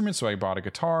new instrument, so I bought a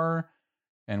guitar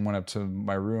and went up to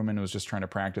my room and was just trying to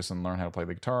practice and learn how to play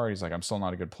the guitar. He's like, I'm still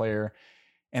not a good player.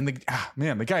 And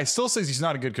the guy still says he's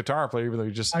not a good guitar player, even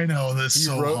though I know, that's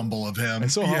so humble of him.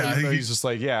 And so humble, he's just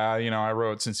like, yeah, I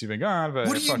wrote Since You've Been Gone, but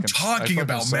what are you talking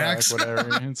about, suck, Max? Whatever,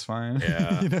 it's fine.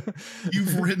 Yeah,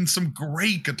 you've written some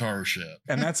great guitar shit.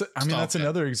 And that's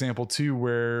another example too,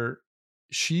 where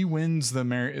she wins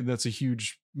that's a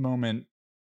huge moment,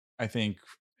 I think,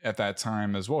 at that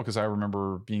time as well, because I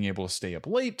remember being able to stay up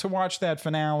late to watch that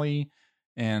finale,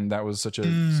 and that was such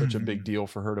a big deal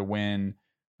for her to win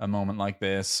a moment like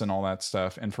this and all that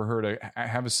stuff, and for her to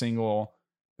have a single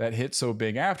that hit so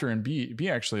big after and be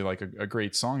actually like a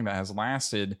great song that has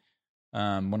lasted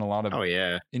when a lot of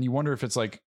and you wonder if it's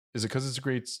like, is it because it's a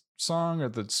great song, or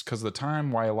that's because of the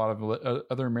time why a lot of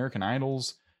other American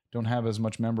Idols don't have as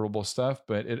much memorable stuff,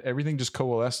 but everything just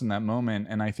coalesced in that moment,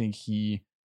 and I think he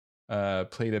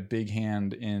played a big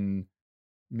hand in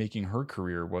making her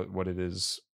career what it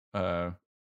is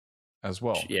as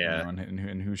well. Yeah.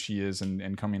 And who she is,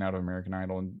 and coming out of American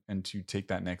Idol, and to take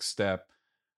that next step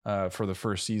for the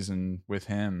first season with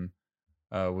him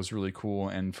was really cool.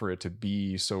 And for it to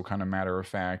be so kind of matter of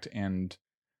fact, and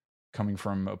coming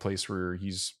from a place where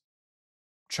he's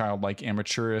childlike,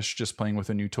 amateurish, just playing with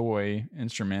a new toy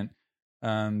instrument,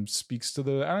 speaks to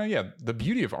the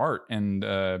beauty of art, and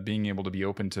being able to be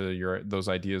open to those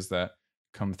ideas that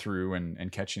come through,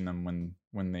 and catching them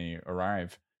when they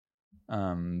arrive.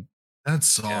 That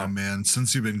song, man,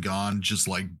 Since You've Been Gone, just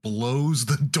like blows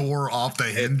the door off the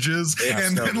hinges,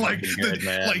 and then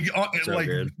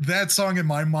that song in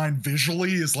my mind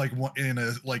visually is like in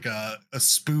a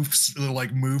spoof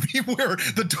like movie where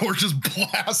the door just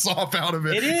blasts off out of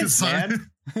it. It is,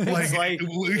 man.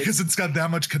 Because it's got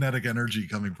that much kinetic energy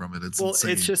coming from it. It's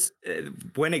insane. It's just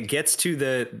when it gets to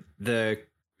the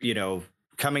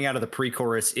coming out of the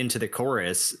pre-chorus into the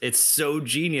chorus, it's so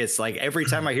genius. Like every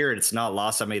time I hear it, it's not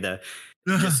lost on me.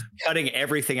 Just cutting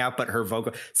everything out but her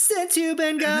vocal, Since You've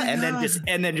Been Gone,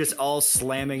 and then just all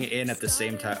slamming in at the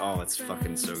same time. Oh, it's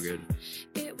fucking so good.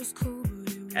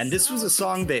 And this was a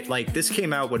song that this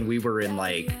came out when we were in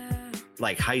like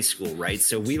high school, right?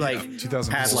 So we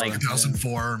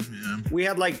 2004. We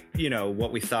had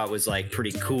what we thought was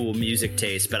pretty cool music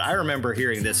taste, but I remember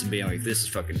hearing this and being like, this is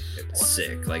fucking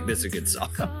sick. Like, this is a good song.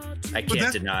 I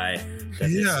can't deny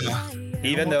that.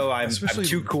 Even though I'm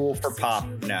too cool for pop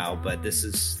now, but this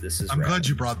is I'm glad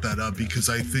you brought that up, because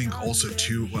I think also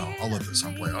too, well, I'll let this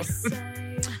song play out.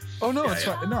 Oh no, it's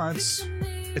fine. No, it's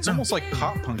almost like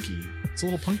pop punky. It's a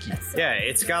little punky. Yeah,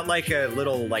 it's got like a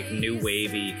little new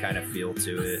wavy kind of feel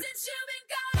to it.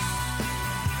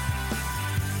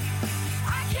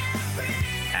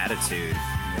 Attitude.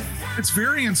 It's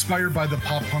very inspired by the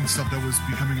pop punk stuff that was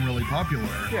becoming really popular.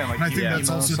 Yeah, and I think that's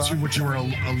also to what you were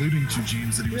alluding to,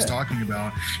 James, that he was talking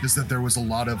about, is that there was a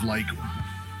lot of not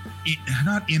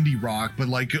indie rock, but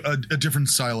a different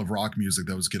style of rock music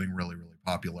that was getting really, really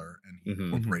popular, and he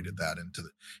incorporated that into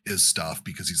his stuff,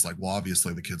 because he's like, well,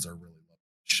 obviously the kids are really loving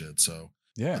shit, so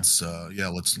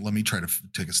let me try to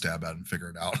take a stab at it and figure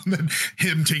it out. And then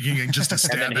him taking just a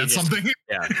stab at something,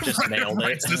 just nailed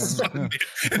it,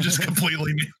 and just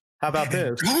completely. How about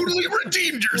this? Totally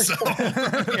redeemed yourself.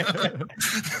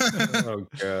 Oh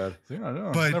god!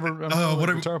 But what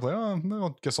a guitar player. I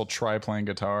guess I'll try playing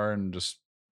guitar and just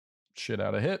shit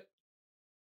out a hit.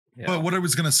 Yeah. But what I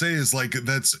was gonna say is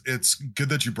it's good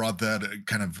that you brought that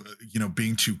kind of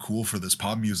being too cool for this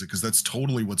pop music, because that's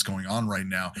totally what's going on right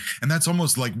now, and that's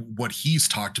almost like what he's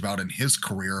talked about in his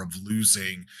career of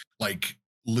losing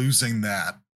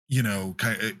that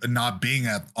kind of not being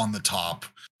on the top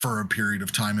for a period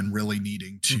of time, and really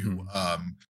needing to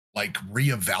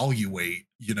reevaluate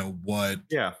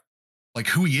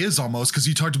who he is, almost, because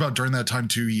he talked about during that time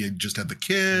too, he had just had the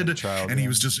kid, and he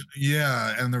was just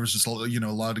and there was just a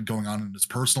lot going on in his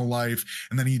personal life,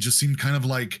 and then he just seemed kind of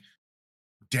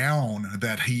down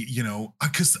that he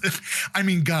because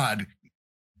God,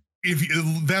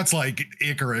 if that's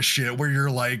Icarus shit, where you're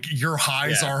your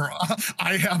highs are,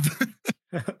 I have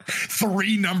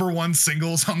 3 #1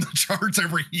 singles on the charts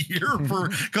every year for a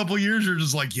couple of years. You're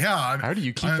just how do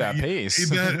you keep that pace?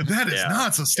 That is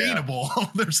not sustainable.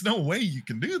 There's no way you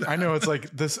can do that. I know, it's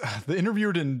this. The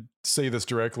interviewer didn't say this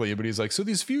directly, but he's like, so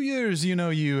these few years, you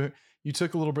you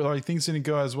took a little bit, like things didn't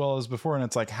go as well as before. And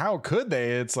it's like, how could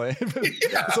they? It's like,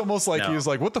 it's almost like he was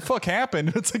like, what the fuck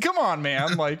happened? It's like, come on,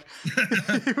 man. Like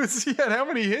he had how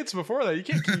many hits before that? You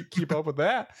can't keep up with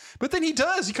that. But then he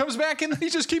does. He comes back and he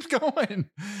just keeps going.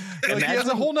 Like he has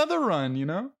a whole nother run, you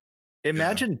know?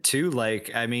 Imagine too,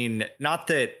 like, I mean, not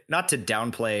to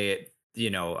downplay,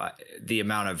 the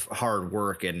amount of hard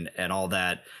work and all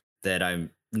that I'm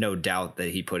no doubt that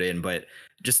he put in, but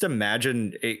just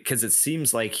imagine it, because it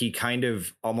seems like he kind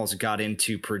of almost got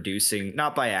into producing,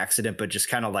 not by accident, but just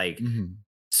kind of like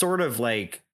sort of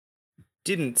like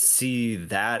didn't see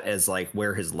that as like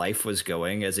where his life was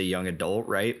going as a young adult,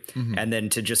 right? And then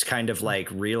to just kind of like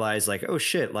realize like, oh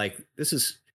shit, like this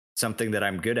is something that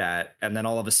I'm good at, and then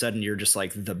all of a sudden you're just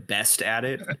like the best at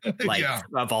it, like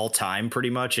of all time pretty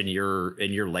much in your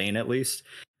lane at least.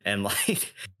 And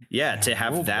like to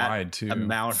have that too.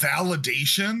 Amount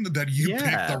validation that you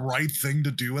picked the right thing to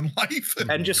do in life,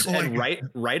 and just like, and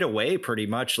right away pretty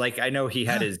much. Like I know he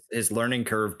had his learning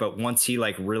curve, but once he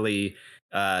like really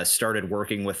started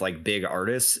working with like big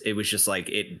artists, it was just like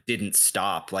it didn't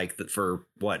stop like for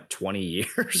what 20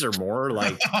 years or more.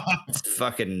 Like it's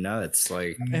fucking nuts.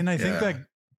 Like, and I think that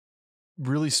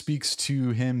really speaks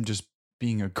to him just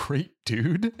being a great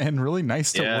dude and really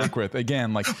nice to work with.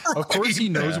 Again, like of course he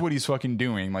knows what he's fucking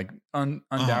doing, like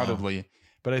undoubtedly.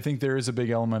 But I think there is a big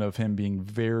element of him being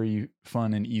very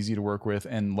fun and easy to work with,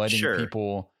 and letting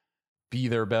people be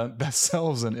their best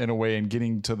selves in a way, and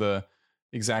getting to the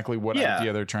exactly what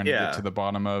idea they're trying to get to the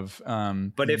bottom of.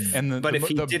 But if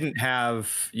he didn't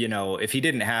have, if he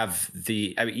didn't have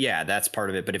the, I mean, that's part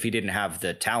of it. But if he didn't have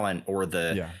the talent or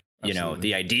the,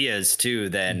 the ideas too,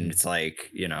 then it's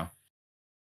like,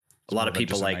 a lot of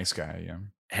people like nice guy,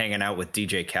 hanging out with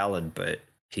DJ Khaled, but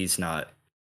he's not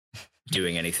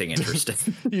doing anything interesting.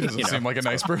 He doesn't seem like a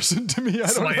nice person to me. I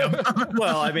don't know.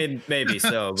 Well, I mean, maybe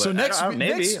so. But so next a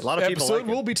lot of people episode,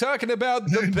 we'll be talking about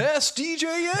the best DJ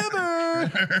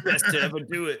ever. Best to ever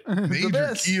do it.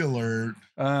 Major key alert.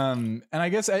 And I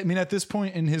guess, I mean, at this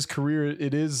point in his career,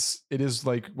 it is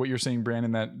like what you're saying,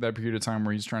 Brandon, that period of time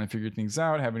where he's trying to figure things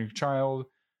out, having a child.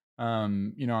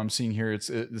 I'm seeing here, this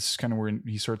is kind of where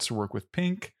he starts to work with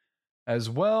Pink as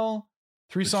well.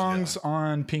 3 songs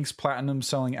on Pink's platinum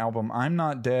selling album, I'm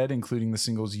Not Dead, including the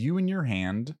singles You in Your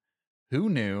Hand, Who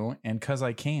Knew, and 'Cause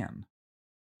I Can.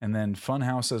 And then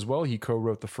Funhouse as well. He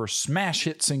co-wrote the first smash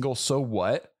hit single, So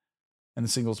What? And the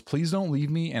singles Please Don't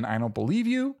Leave Me and I Don't Believe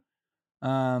You.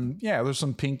 There's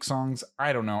some Pink songs.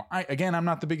 I don't know. I'm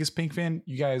not the biggest Pink fan.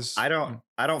 You guys, I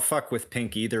don't fuck with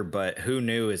Pink either, but Who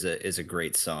Knew is a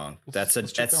great song. That's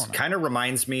kind of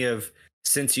reminds me of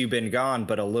Since You've Been Gone,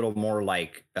 but a little more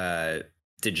like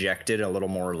dejected, a little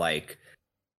more like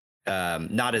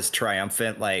not as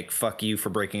triumphant, like fuck you for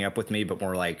breaking up with me, but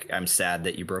more like I'm sad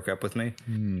that you broke up with me.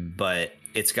 But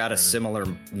it's got a similar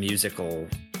musical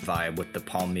vibe with the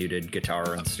palm muted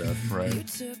guitar and stuff.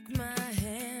 Right.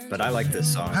 But I like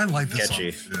this song. I like this song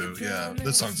too. Yeah,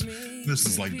 this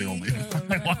is like the only one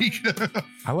I like.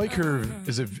 I like her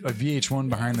as a VH1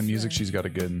 behind the music. She's got a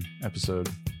good episode.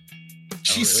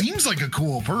 She seems like a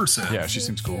cool person. Yeah, she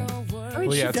seems cool.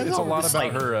 It's a lot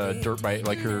about her dirt bike,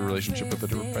 like her relationship with the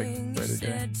dirt bike rider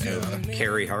guy.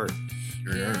 Carrie Hart.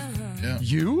 Yeah.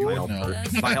 You?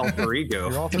 My alter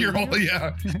ego. You're all,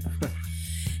 yeah.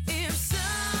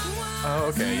 Oh,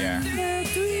 okay, yeah.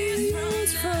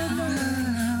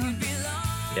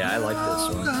 Yeah, I like this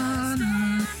one.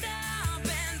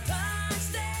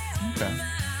 Okay.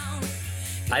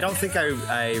 I don't think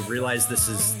I realized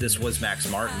this was Max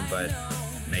Martin, but it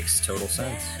makes total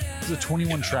sense. It's a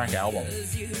 21 track album.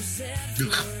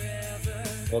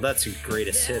 Well, that's your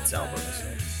greatest hits album.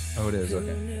 Oh, it is.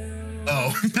 Okay.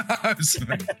 Oh,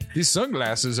 these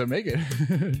sunglasses are making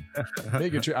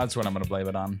true. That's what I'm going to blame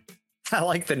it on. I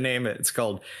like the name. It's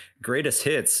called Greatest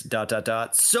Hits ...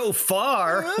 So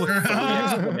far.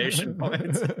 Exclamation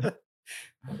points.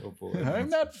 Oh boy. I'm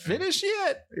not finished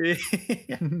yet.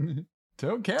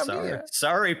 Don't count me.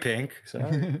 Sorry, Pink.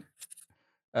 Sorry.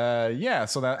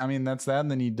 So that's that. And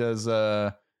then he does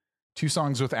 2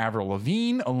 songs with Avril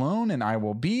Lavigne, Alone and I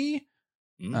Will Be,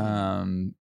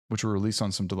 which were released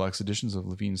on some deluxe editions of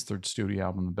Lavigne's 3rd studio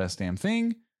album, The Best Damn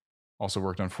Thing. Also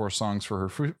worked on 4 songs for her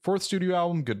 4th studio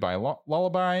album, Goodbye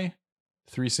Lullaby.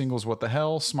 3 singles, What the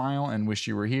Hell, Smile, and Wish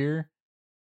You Were Here.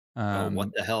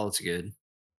 What the Hell is good.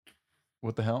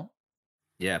 What the Hell?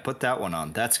 Yeah, put that one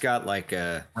on. That's got like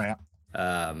a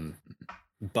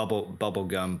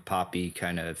bubblegum poppy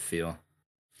kind of feel.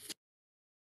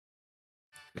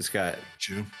 It's got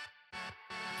Chew.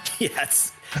 Yeah,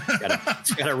 it's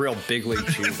got a real Big League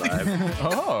Chew vibe.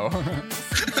 Oh.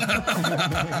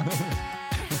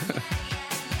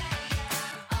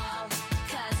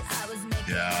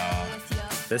 Yeah.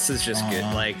 This is just good.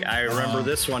 Like, I remember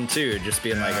this one too, just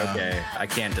being like, okay, I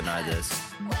can't deny this.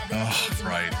 Oh,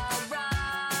 right.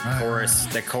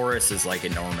 The chorus is like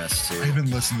enormous too. I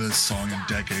haven't listened to this song in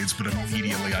decades, but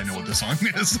immediately I know what the song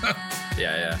is.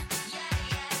 Yeah.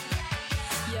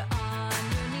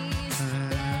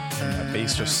 The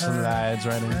bass just slides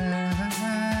right in.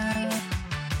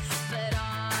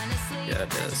 Yeah, it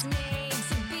does.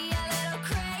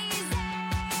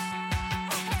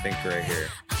 I think right here.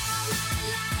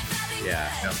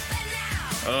 Yeah. Yep.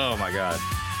 Oh my god.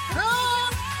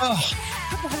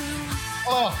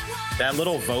 Oh. That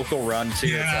little vocal run too.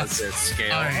 Yes. It has this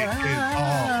scale.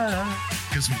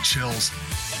 Gives me chills.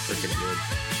 Freaking good.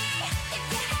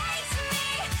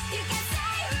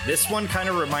 This one kind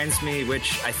of reminds me,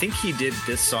 which I think he did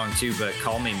this song too, but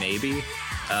 "Call Me Maybe."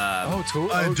 I don't know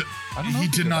He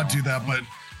if did not do that, but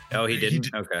he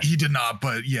didn't. Okay, he did not.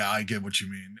 But yeah, I get what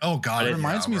you mean. Oh god, It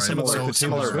reminds me of some of like the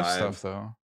Taylor Swift vibe. stuff,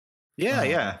 though. Yeah,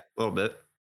 a little bit.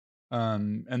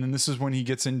 And then this is when he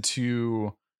gets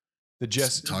into the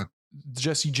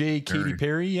Jessie J, Katy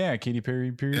Perry. Yeah, Katy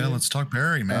Perry period. Yeah, let's talk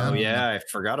Perry, man. Oh yeah, I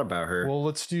forgot about her. Well,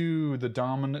 let's do the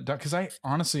Domino, because I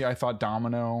thought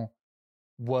Domino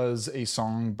was a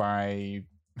song by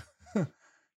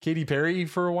Katy Perry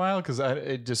for a while, because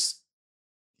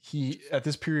he at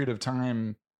this period of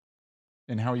time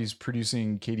and how he's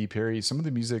producing Katy Perry, some of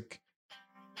the music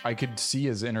I could see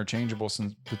as interchangeable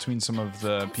between some of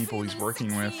the people he's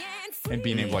working with, and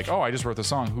being able like, oh, I just wrote the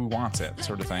song, who wants it,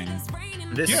 sort of thing.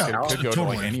 This could go to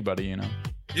like anybody, you know.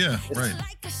 Yeah, right.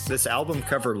 This album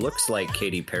cover looks like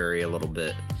Katy Perry a little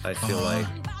bit. I feel like.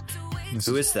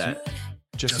 Who is that?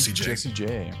 Jessie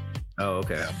J. Oh,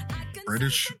 okay. Yeah.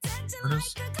 British.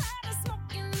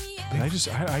 And I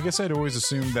guess I'd always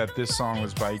assumed that this song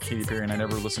was by Katy Perry, and I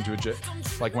never listened to it.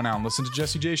 Like went out and listened to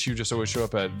Jessie J. She would just always show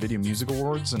up at Video Music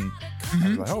Awards, and I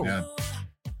was like, oh, yeah.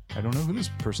 I don't know who this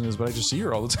person is, but I just see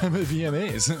her all the time at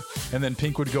VMAs. And then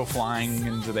Pink would go flying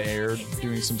into the air,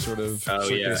 doing some sort of Cirque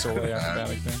du Soleil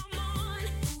acrobatic thing.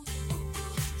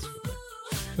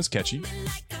 That's catchy.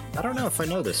 I don't know if I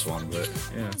know this one, but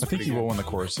yeah, I think you will when the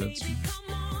chorus hits.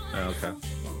 Oh, okay.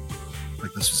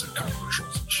 Like this was a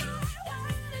commercials and shit.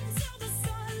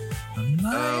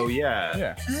 Oh yeah.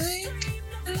 Yeah.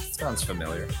 Sounds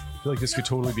familiar. I feel like this could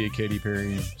totally be a Katy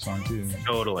Perry song too.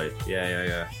 Totally.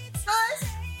 Yeah.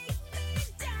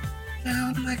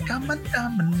 Down like I'm a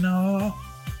domino.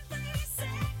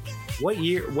 What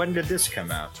year? When did this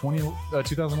come out?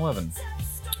 2011.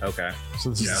 Okay. So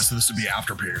this would be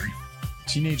after Perry.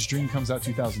 Teenage Dream comes out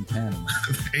 2010.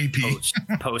 AP.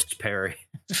 Post Perry.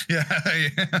 Yeah.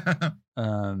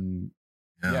 On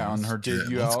her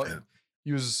debut album.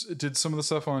 He did some of the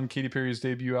stuff on Katy Perry's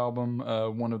debut album,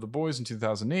 One of the Boys, in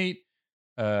 2008.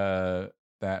 That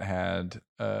had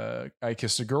I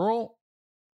Kissed a Girl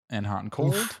and Hot and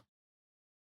Cold. Oof.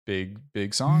 Big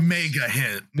songs. Mega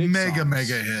hit.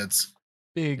 Mega hits.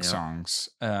 Big songs.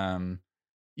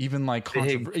 Even like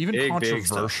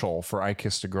controversial for I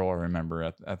Kissed a Girl, I remember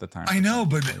at the time. I know,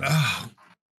 but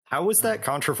how was that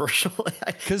controversial?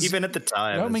 Even at the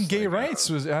time. I mean, gay rights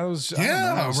was right.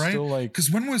 Still like,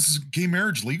 because when was gay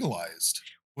marriage legalized?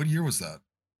 What year was that?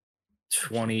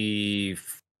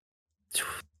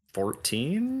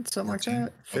 2014, something like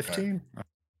that. 15. Okay.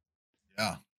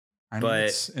 Yeah,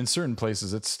 but in certain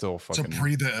places, it's still fucking. So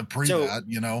pre that,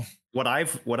 you know. What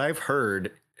I've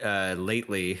heard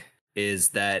lately is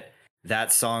that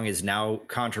song is now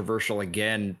controversial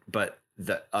again, but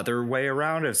the other way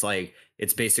around is like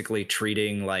it's basically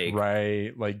treating like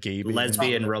gay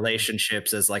lesbian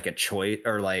relationships as like a choice,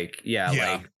 or like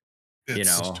like you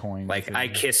know, like I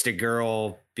kissed a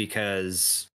girl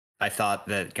because I thought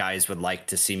that guys would like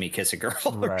to see me kiss a girl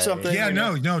or something. Yeah,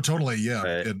 no, totally.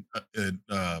 Yeah,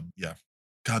 yeah.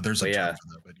 God, there's a term for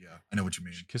that, but yeah, I know what you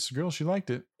mean. She kissed a girl, she liked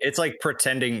it. It's like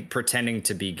pretending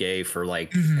to be gay for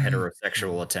like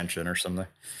heterosexual attention or something.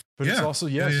 But it's also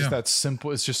it's just that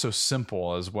simple. It's just so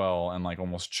simple as well, and like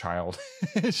almost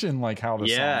childish, and like how the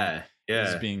song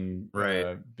is being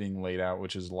laid out,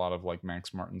 which is a lot of like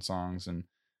Max Martin songs. And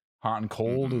Hot and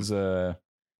Cold is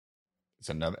it's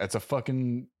a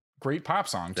fucking great pop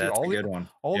song too. That's a good one.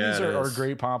 All these are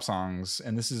great pop songs,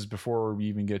 and this is before we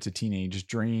even get to Teenage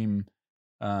Dream.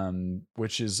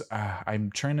 Which is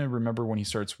I'm trying to remember when he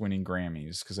starts winning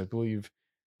Grammys, because I believe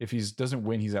if he doesn't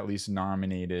win, he's at least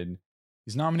nominated.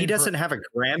 He's nominated. He doesn't have a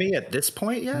Grammy at this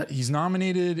point yet. He's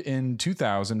nominated in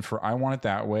 2000 for "I Want It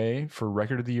That Way" for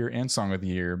Record of the Year and Song of the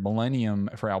Year. Millennium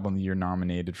for Album of the Year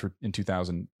nominated in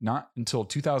 2000. Not until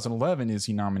 2011 is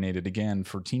he nominated again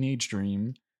for Teenage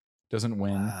Dream. Doesn't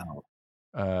win.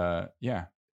 Wow.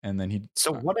 and then he.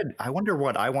 So I wonder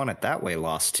what I Want It That Way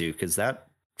lost to, because that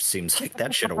seems like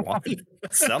that should have won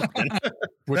something.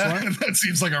 Which one? That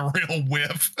seems like a real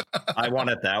whiff. I Want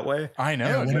It That Way. I know.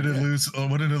 Yeah, what did it lose?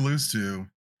 What did it lose to?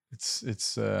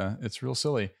 It's real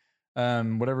silly.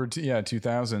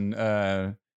 2000.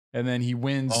 And then he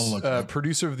wins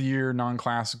producer of the year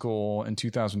non-classical in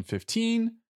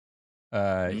 2015.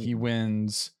 He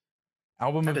wins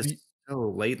album of the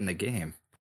so late in the game.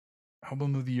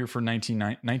 Album of the year for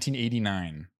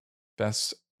 1989.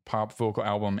 Best pop vocal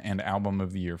album and album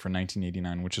of the year for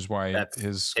 1989, which is why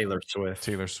that's Taylor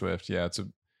Swift. Yeah, it's a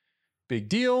big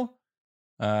deal.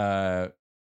 Yeah,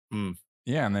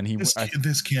 and then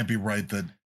this can't be right. The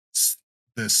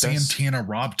Santana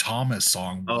Rob Thomas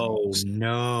song. Oh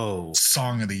no!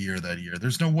 Song of the year that year.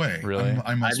 There's no way. Really?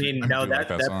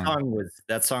 That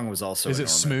song was also. Is it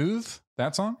Smooth?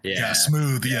 That song? Yeah,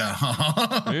 Smooth. Yeah.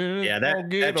 Yeah,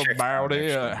 that about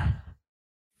it.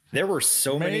 There were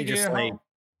so many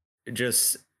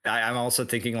I'm also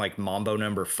thinking like Mambo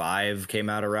No. 5 came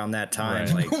out around that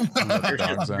time. Right.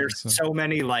 Like there's so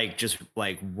many like just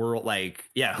like world like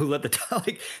Who Let the Dog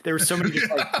like there were so many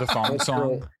just like the thong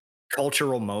song.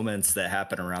 Cultural moments that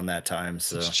happen around that time.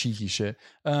 So it's cheeky shit.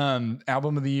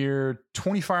 Album of the year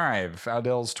 25.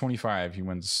 Adele's 25. He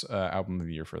wins album of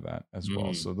the year for that as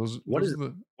well. So what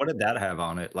did that have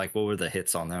on it? Like what were the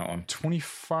hits on that one?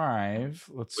 25.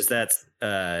 Was that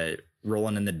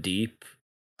Rolling in the Deep?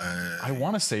 I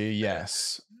want to say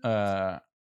yes. No,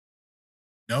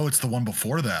 it's the one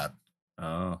before that.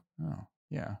 Oh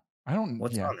yeah. I don't.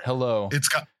 What's on it? Hello. It's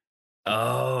got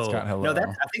Hello. No,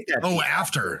 I think that's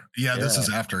after. Yeah, this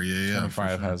is after. Yeah. 25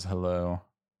 sure. has Hello.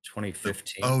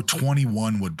 2015.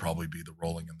 21 would probably be the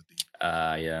Rolling in the Deep.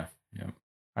 Yeah.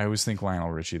 I always think Lionel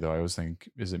Richie though. I always think,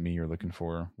 is it me you're looking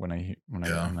for when I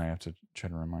have to try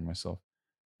to remind myself.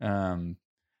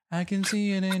 I can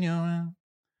see it in your eyes.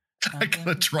 I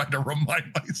gotta try to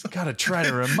remind myself. Gotta try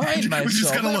to remind myself. We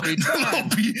just got a little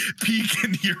peek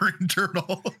in your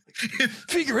internal.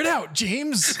 Figure it out,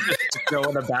 James.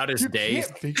 Going about his day.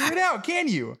 Can't figure it out, can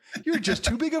you? You're just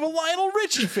too big of a Lionel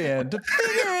Richie fan to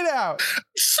figure it out.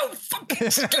 So fucking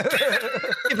stupid.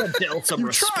 Give Adele some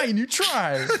respect. You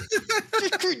try.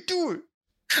 Just can't do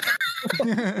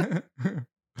it.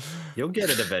 You'll get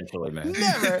it eventually, man.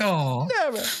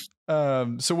 Never.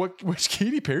 So which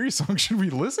Katy Perry song should we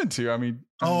listen to? I mean,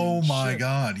 my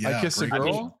God. Yeah. I Kiss a Girl. I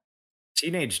mean,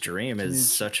 Teenage Dream is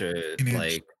such a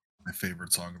like my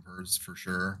favorite song of hers for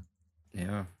sure.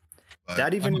 Yeah. But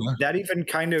that even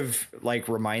kind of like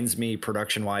reminds me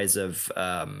production wise of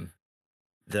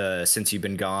the Since You've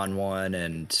Been Gone one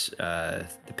and the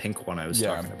Pink one I was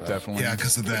talking about. Definitely. Yeah,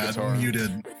 because of that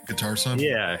muted guitar sound.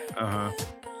 Yeah.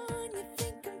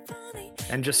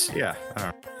 And just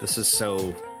this is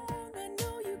so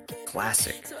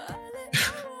classic.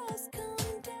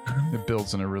 It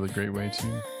builds in a really great way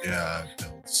too. Yeah, it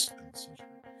builds.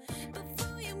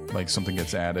 Like something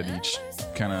gets added each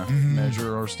kind of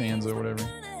measure or stanza or whatever.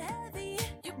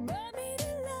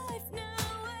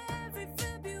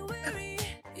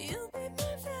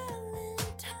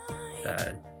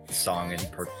 Song in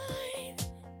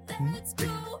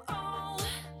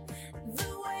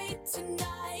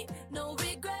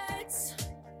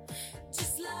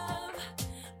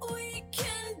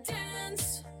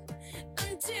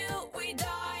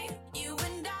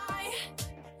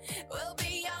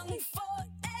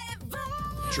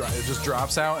it just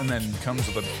drops out and then comes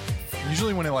with a.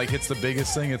 Usually when it like hits the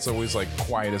biggest thing, it's always like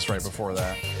quietest right before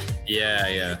that.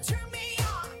 Yeah.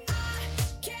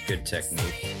 Good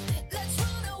technique.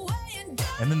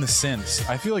 And then the synths.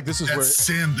 I feel like this is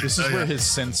where his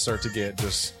synths start to get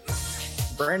just.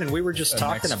 Brandon, we were just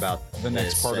talking about the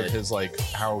next part of his like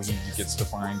how he gets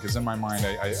defined. Because in my mind,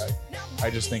 I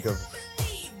just think of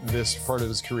this part of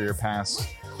his career past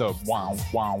the wow.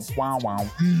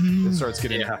 It starts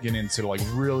getting into like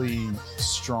really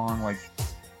strong, like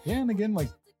and again like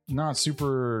not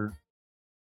super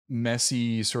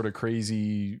messy, sort of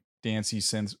crazy dancey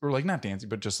synths, or like not dancey,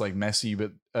 but just like messy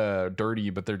but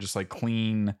dirty, but they're just like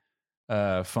clean,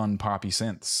 fun poppy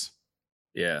synths.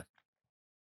 Yeah.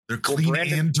 They're clean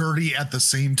and dirty at the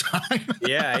same time.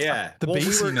 Yeah. The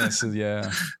bassiness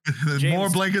is more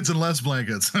blankets and less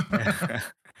blankets.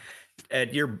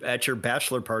 At your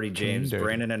bachelor party, James,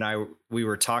 Brandon and I, we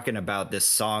were talking about this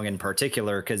song in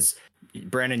particular because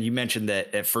Brandon, you mentioned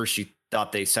that at first you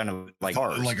thought they sounded like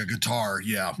a guitar,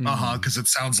 because it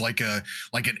sounds like an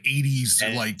 80s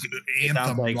and like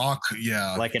anthem like, rock,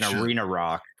 like an arena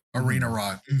rock.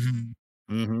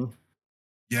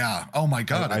 Yeah. Oh my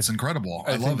God, it's incredible.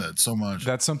 I love it so much.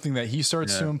 That's something that he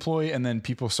starts to employ, and then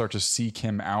people start to seek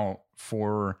him out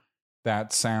for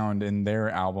that sound in their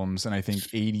albums. And I think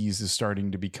 80s is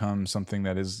starting to become something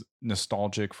that is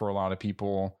nostalgic for a lot of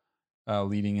people,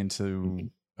 leading into,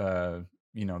 the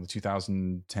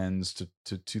 2010s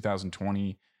to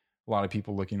 2020. A lot of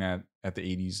people looking at the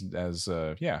 80s as,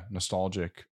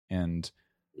 nostalgic. And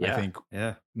I think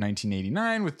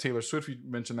 1989 with Taylor Swift, you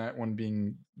mentioned that one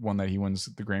being one that he wins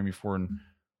the Grammy for, and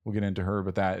we'll get into her,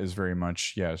 but that is very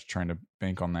much, it's trying to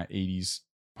bank on that 80s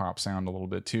pop sound a little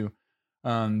bit too.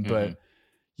 But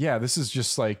yeah, this is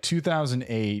just like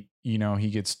 2008, he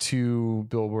gets 2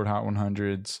 Billboard Hot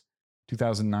 100s.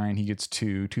 2009, he gets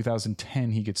 2.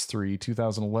 2010, he gets 3.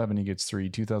 2011, he gets 3.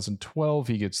 2012,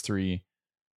 he gets 3.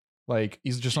 Like,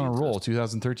 he's just on a roll.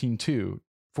 2013, 2.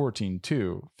 14,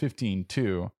 2. 15,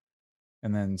 2.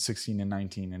 And then 16 and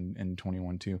 19 and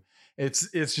 21, 2. It's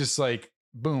just like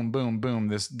boom, boom, boom.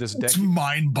 This decade,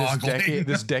 mind-boggling.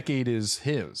 This decade is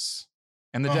his.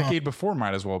 And the decade before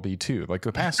might as well be too. Like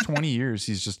the past 20 years,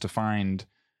 he's just defined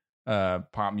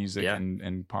pop music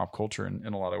and pop culture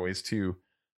in a lot of ways too.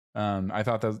 I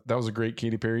thought that was a great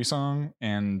Katy Perry song,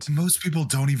 and most people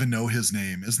don't even know his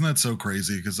name. Isn't that so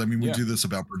crazy? Because I mean, we do this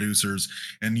about producers,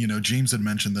 and James had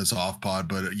mentioned this off pod,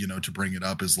 but to bring it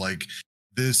up is like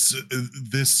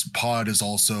this pod is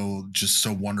also just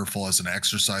so wonderful as an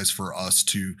exercise for us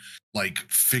to like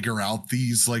figure out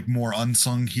these like more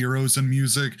unsung heroes in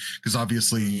music, because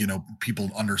obviously people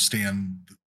understand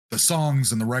the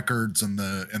songs and the records and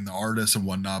the artists and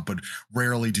whatnot, but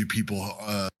rarely do people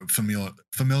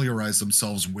familiarize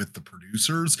themselves with the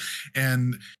producers.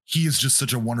 And he is just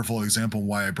such a wonderful example.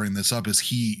 Why I bring this up is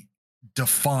he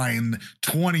defined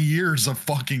 20 years of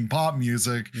fucking pop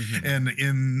music. And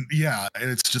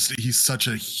it's just, he's such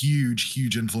a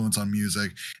huge influence on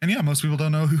music. And most people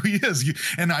don't know who he is.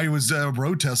 And I was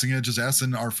road testing it, just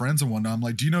asking our friends and whatnot. I'm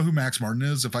like, do you know who Max Martin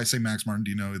is? If I say Max Martin,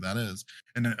 do you know who that is?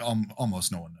 And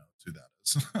almost no one knows who that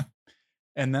is.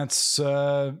 And that's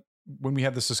when we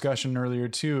had this discussion earlier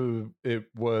too, it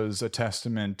was a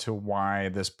testament to why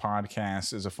this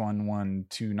podcast is a fun one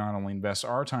to not only invest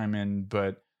our time in,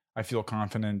 but I feel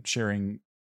confident sharing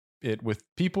it with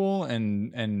people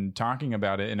and talking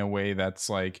about it in a way that's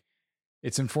like,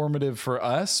 it's informative for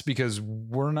us, because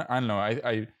we're not, I don't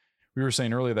know. We were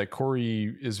saying earlier that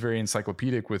Corey is very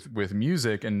encyclopedic with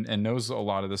music and knows a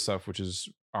lot of this stuff, which is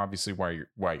obviously why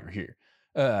you're here.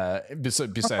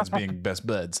 Besides being best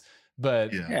buds,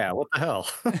 but what the hell?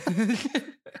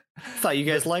 Thought you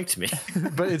guys liked me.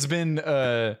 But it's been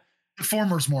the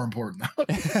former's more important.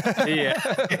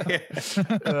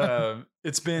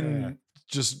 It's been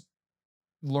just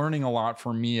learning a lot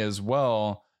for me as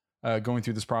well, going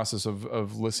through this process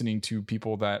of listening to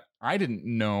people that I didn't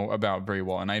know about very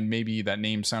well, and maybe that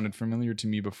name sounded familiar to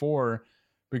me before,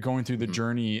 but going through the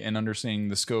journey and understanding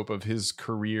the scope of his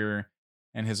career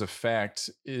and his effect,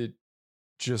 it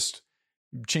just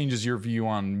changes your view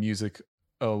on music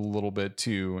a little bit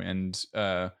too. And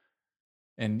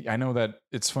I know that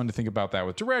it's fun to think about that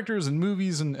with directors and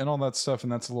movies and all that stuff.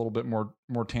 And that's a little bit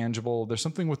more tangible. There's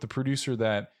something with the producer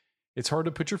that it's hard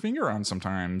to put your finger on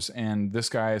sometimes. And this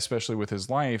guy, especially with his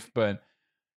life, but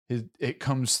it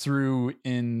comes through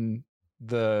in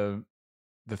the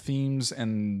themes,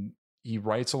 and he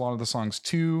writes a lot of the songs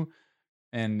too.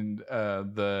 And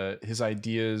his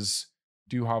ideas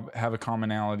do have a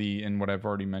commonality in what I've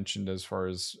already mentioned as far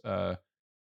as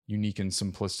unique and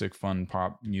simplistic fun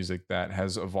pop music that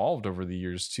has evolved over the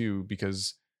years too,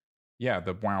 because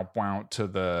the wow to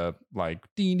the like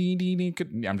dee dee dee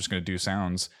dee, I'm just gonna do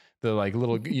sounds, the like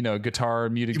little guitar,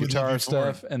 muted guitar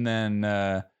stuff, and then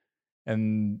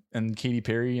and Katy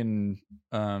Perry and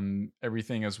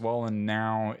everything as well. And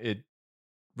now it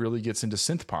really gets into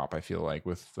synth pop, I feel like,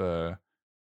 with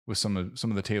some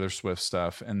of the Taylor Swift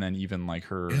stuff, and then even like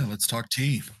her. Let's talk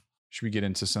T. Should we get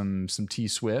into some T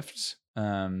Swift?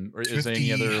 Or is there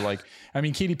any other, like, I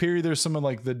mean, Katy Perry, there's some of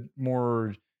like the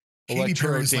more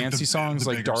electro dancey songs,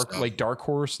 like Dark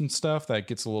Horse and stuff that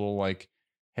gets a little like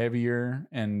heavier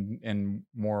and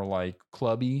more like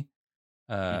clubby.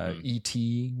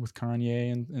 E.T. with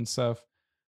Kanye and stuff.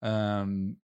 But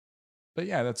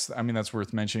that's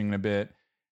worth mentioning a bit.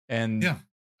 And I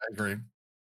agree.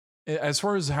 As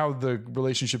far as how the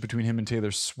relationship between him and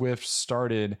Taylor Swift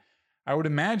started, I would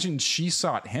imagine she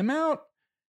sought him out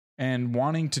and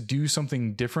wanting to do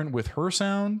something different with her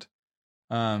sound.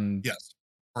 Yes,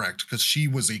 correct. Because she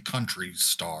was a country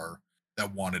star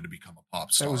that wanted to become a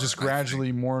pop star. It was just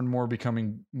gradually more and more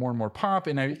becoming more and more pop.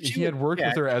 And he had worked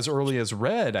with her as early as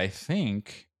Red, I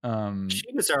think. She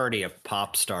was already a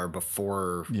pop star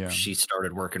before she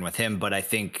started working with him, but I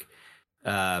think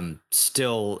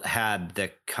still had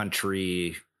the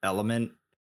country element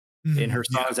in her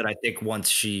songs. And I think once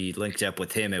she linked up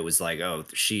with him, it was like, oh,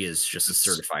 she is just a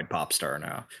certified pop star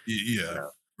now. Yeah.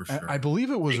 For sure. I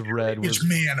believe it was Red. Which,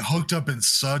 man, hooked up in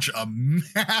such a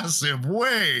massive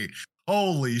way.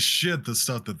 Holy shit, the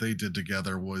stuff that they did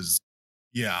together was,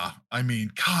 yeah. I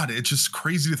mean, God, it's just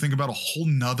crazy to think about a whole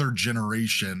nother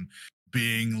generation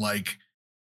being like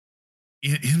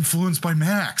influenced by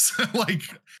Max. Like,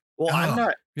 well, I'm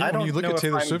not. Yeah, I don't when you look know at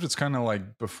Taylor if Swift, it's kind of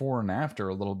like before and after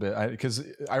a little bit. Because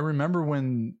I remember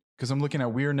because I'm looking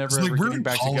at We're Never Ever Getting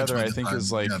Back Together, I think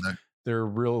is like their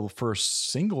real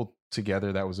first single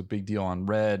together. That was a big deal on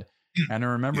Red. And I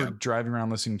remember driving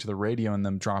around listening to the radio and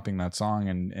them dropping that song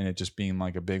and it just being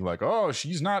like a big, like, oh,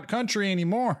 she's not country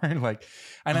anymore. Like,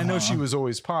 and I know she was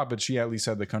always pop, but she at least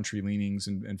had the country leanings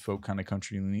and folk kind of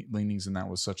country leanings. And that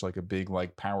was such like a big,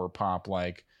 like power pop,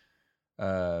 like,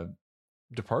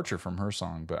 departure from her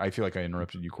song. But I feel like I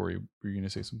interrupted you, Corey. Were you going to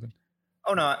say something?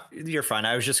 Oh no, you're fine.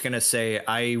 I was just gonna say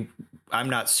I'm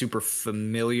not super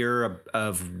familiar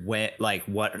of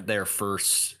what their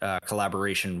first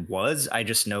collaboration was. I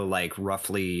just know like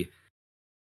roughly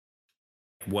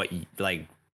what like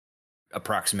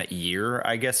approximate year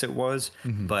I guess it was.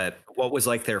 Mm-hmm. But what was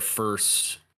like their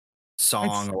first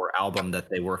song or album that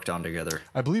they worked on together?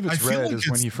 I believe it's Red like is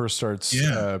when he first starts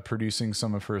producing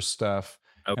some of her stuff.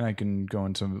 Okay. And I can go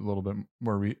into a little bit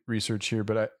more research here,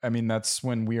 but I mean, that's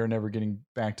when We Are Never Getting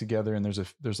Back Together. And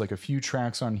there's like a few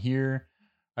tracks on here,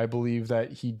 I believe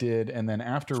that he did. And then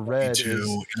after Red is,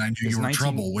 and I Knew You Were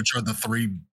Trouble, which are the three.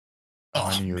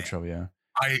 I Knew You Were Trouble. Yeah.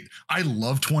 I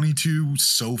love 22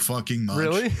 so fucking much.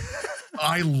 Really?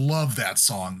 I love that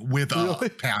song with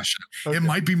passion. Okay. It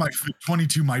might be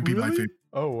 22 might be my favorite.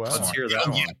 Oh, wow. Let's hear that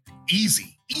one. Yeah.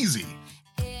 Easy.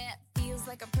 It feels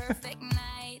like a perfect night.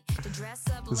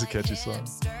 This is a catchy song.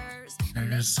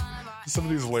 Some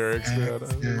of these lyrics, man.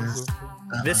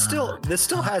 This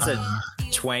still has a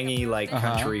twangy like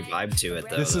country vibe to it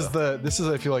though. This is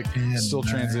I feel like still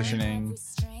transitioning.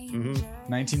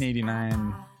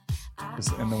 1989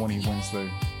 and the one he wins the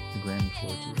Grammy for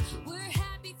too.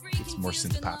 It's more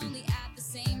synth poppy.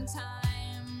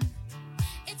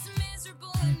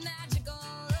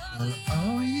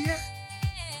 Oh yeah.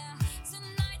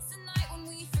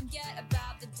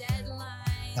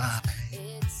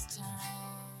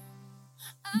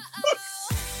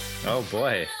 Oh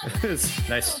boy, it's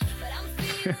nice.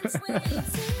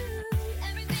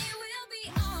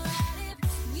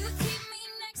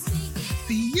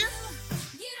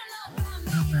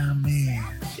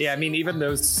 Yeah, I mean, even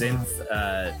those synth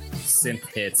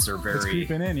hits are very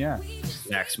creeping in, yeah.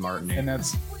 Max Martin, and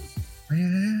that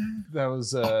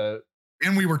was.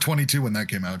 And we were 22 when that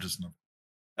came out. Just now.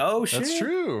 Oh shit, that's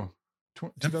true.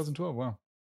 2012. Wow.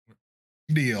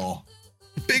 Deal.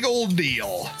 Big old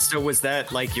deal. So was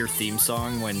that like your theme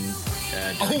song when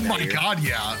oh my god,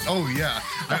 yeah. Oh yeah.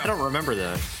 I don't remember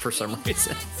that for some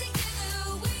reason.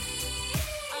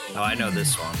 Oh, I know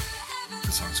this one.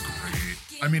 This song's great.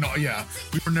 I mean, yeah,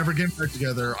 We Were Never Getting Back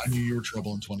Together, I Knew You Were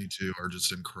Trouble, and 22 are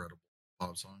just incredible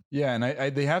pop songs. Yeah,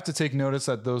 and they have to take notice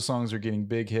that those songs are getting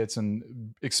big hits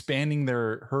and expanding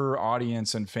her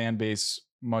audience and fan base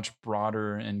much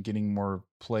broader and getting more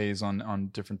plays on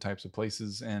different types of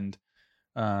places. And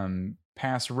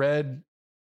past Red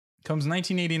comes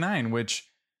 1989, which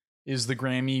is the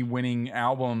Grammy winning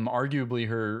album, arguably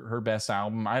her best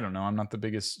album. I don't know, I'm not the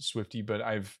biggest Swiftie, but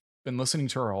I've been listening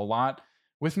to her a lot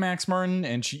with Max Martin,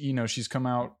 and she's come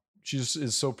out, she just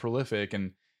is so prolific,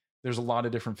 and there's a lot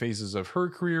of different phases of her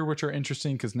career which are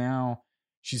interesting because now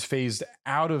she's phased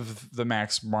out of the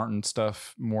Max Martin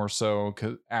stuff more so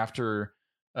after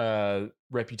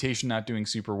Reputation not doing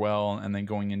super well, and then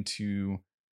going into,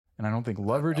 and I don't think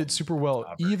Lover did super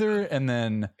well either, and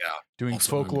then doing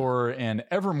Folklore, and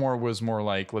Evermore was more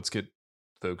like, let's get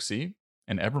folksy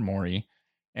and Evermore-y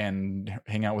and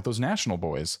hang out with those national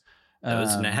boys.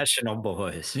 Those national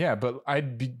boys. Yeah, but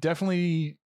I'd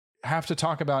definitely have to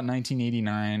talk about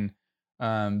 1989.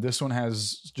 This one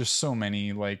has just so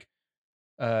many, like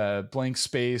Blank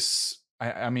Space.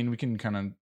 I mean, we can kind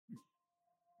of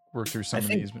work through some of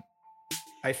these. But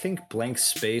I think Blank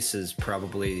Space is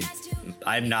probably,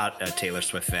 I'm not a Taylor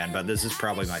Swift fan, but this is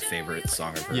probably my favorite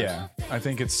song of hers. Yeah, I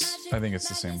think it's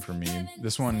the same for me.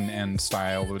 This one and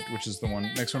Style, which is the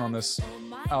next one on this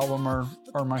album, are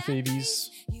my favies.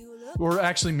 Or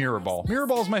actually Mirrorball.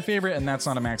 Mirrorball is my favorite, and that's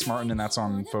on a Max Martin, and that's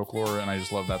on Folklore, and I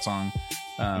just love that song.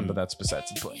 But that's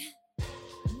besides the point.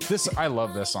 I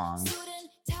love this song.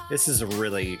 This is a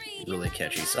really, really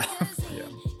catchy song. Yeah.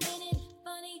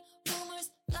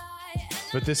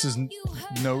 But this is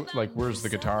where's the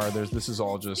guitar? This is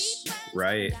all just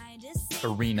right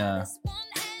arena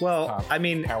Well, I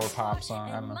mean, power pop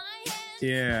song. I don't know.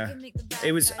 Yeah,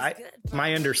 it was.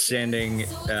 My understanding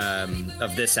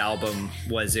of this album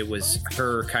was it was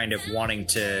her kind of wanting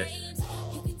to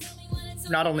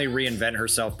not only reinvent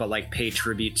herself, but like pay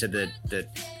tribute to the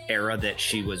era that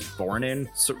she was born in,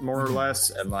 more or less,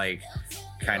 and like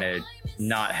kind of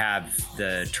not have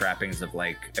the trappings of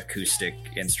like acoustic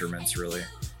instruments, really.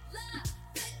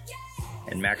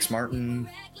 And Max Martin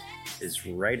is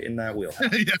right in that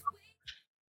wheelhouse. Yeah.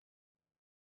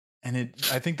 And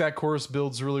I think that chorus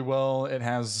builds really well. It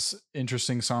has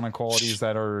interesting sonic qualities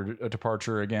that are a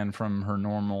departure again from her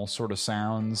normal sort of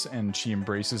sounds, and she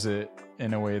embraces it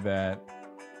in a way that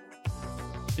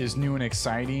is new and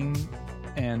exciting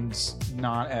and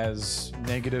not as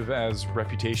negative as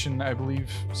Reputation, I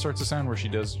believe, starts to sound, where she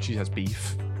has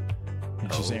beef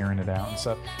and she's airing it out and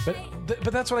stuff. But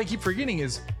that's what I keep forgetting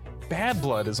is Bad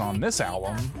Blood is on this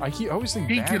album. I always think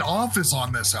Shake It Off is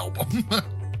on this album.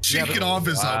 Shake It Off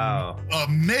is a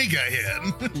mega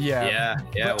hit. Yeah.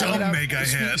 Dumb mega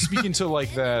hit. Speaking to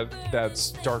like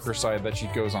that darker side that she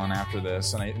goes on after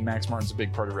this, and Max Martin's a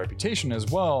big part of Reputation as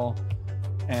well.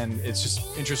 And it's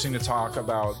just interesting to talk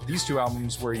about these two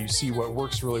albums where you see what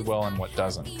works really well and what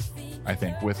doesn't. I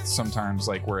think with sometimes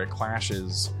like where it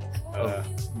clashes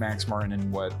of Max Martin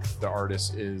and what the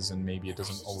artist is, and maybe it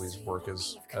doesn't always work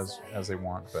as they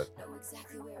want, but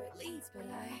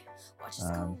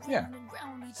yeah,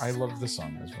 I love this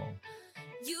song as well.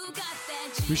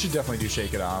 We should definitely do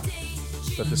Shake It Off,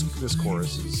 but this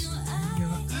chorus is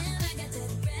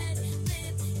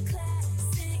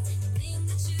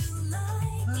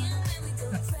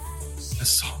this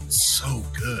song's so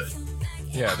good.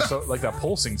 Yeah, so like that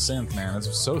pulsing synth, man,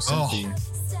 it's so synthy.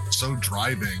 So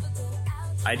driving.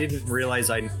 I didn't realize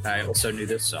I also knew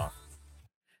this song.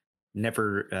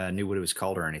 Never knew what it was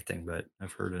called or anything, but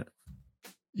I've heard it.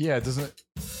 Yeah, it doesn't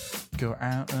go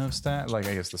out of style. Like,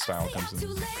 I guess the style comes in.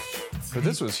 But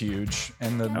this was huge,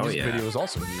 and the music video was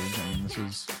also huge. I mean,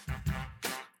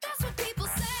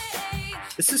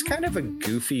 this is kind of a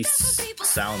goofy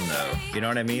sound, though. You know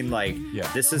what I mean? Like,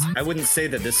 this is. I wouldn't say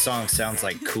that this song sounds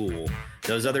like cool.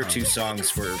 Those other two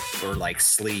songs were like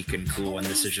sleek and cool, and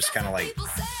this is just kind of like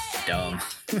dumb,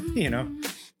 you know?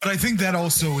 But I think that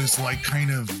also is like kind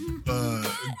of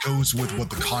goes with what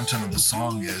the content of the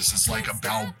song is. It's like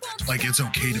about like it's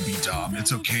okay to be dumb.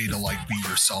 It's okay to like be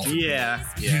yourself.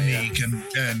 Unique and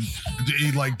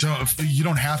like you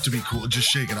don't have to be cool. Just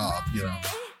shake it off. You know.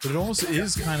 But it almost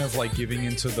is kind of like giving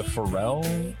into the Pharrell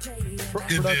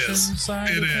production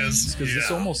side. It is because this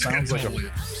almost sounds like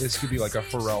this could be like a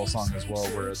Pharrell song as well,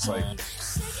 where it's like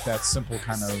that simple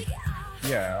kind of.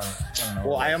 Yeah, I don't know.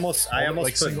 Well, I almost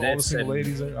like put all the single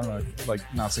ladies. I don't know, like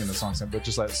not singing the song, but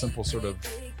just that simple sort of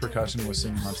percussion with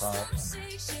singing on top.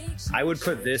 I would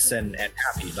put this and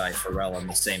Happy by Pharrell in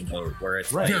the same boat, where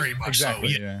it's right, like very much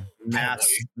exactly, so. Yeah.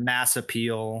 Mass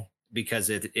appeal, because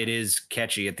it is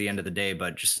catchy at the end of the day,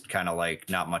 but just kind of like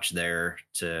not much there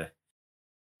to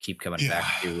keep coming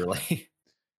back to, really.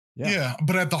 Yeah,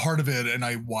 but at the heart of it, and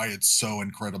why it's so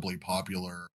incredibly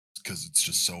popular, because it's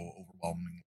just so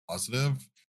overwhelmingly positive.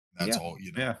 That's all,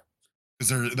 you know.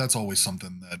 Because that's always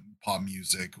something that pop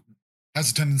music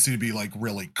has a tendency to be like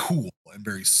really cool and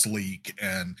very sleek,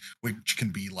 and which can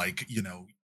be like, you know,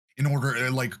 in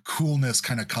order like coolness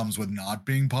kind of comes with not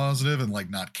being positive and like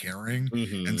not caring,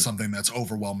 and something that's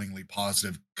overwhelmingly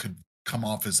positive could come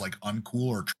off as like uncool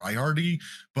or tryhardy.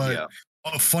 But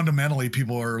fundamentally,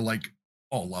 people are like,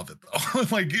 oh, love it though.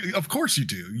 Like, of course you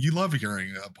do. You love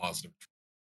hearing a positive.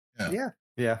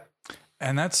 Yeah.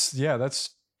 And that's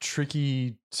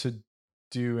tricky to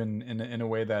do in a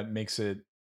way that makes it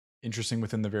interesting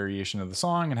within the variation of the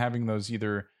song, and having those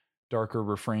either darker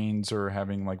refrains or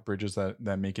having like bridges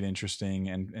that make it interesting,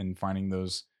 and finding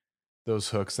those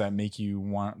hooks that make you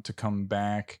want to come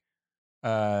back.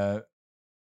 It's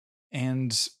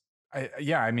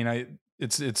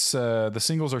the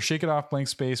singles are Shake It Off, Blank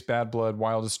Space, Bad Blood,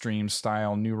 Wildest Dreams,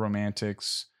 Style, New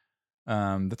Romantics.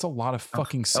 That's a lot of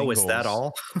fucking singles. Oh, is that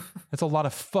all? That's a lot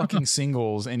of fucking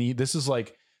singles. And this is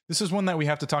one that we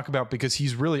have to talk about because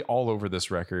he's really all over this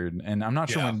record. And I'm not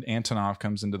sure when Antonov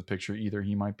comes into the picture either.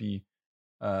 He might be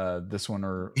this one,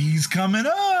 or he's coming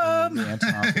up.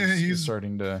 Antonov is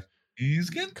starting to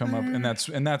come up,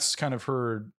 and that's kind of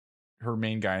her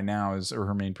main guy now, or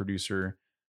her main producer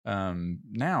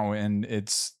now.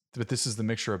 But this is the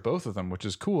mixture of both of them, which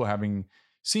is cool.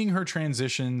 Seeing her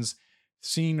transitions,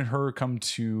 seeing her come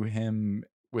to him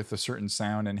with a certain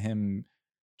sound, and him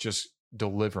just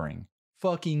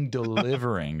fucking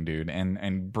delivering, dude,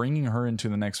 and bringing her into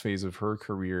the next phase of her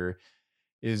career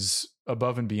is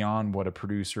above and beyond what a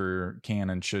producer can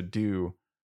and should do.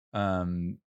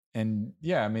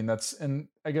 yeah, I mean, and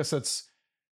I guess that's,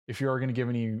 if you are going to give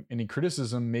any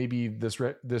criticism, maybe this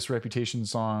Reputation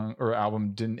song or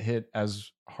album didn't hit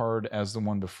as hard as the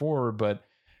one before, but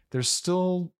there's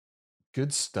still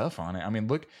good stuff on it. I mean,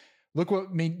 look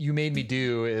what made me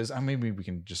do is, maybe we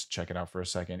can just check it out for a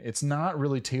second. It's not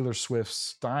really Taylor Swift's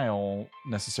style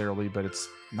necessarily, but it's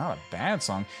not a bad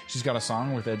song. She's got a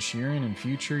song with Ed Sheeran and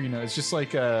Future. You know, it's just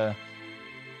like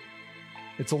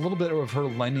it's a little bit of her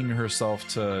lending herself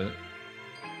to.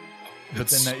 But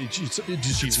then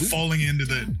she's falling into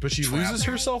the. But she loses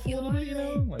herself a little bit, you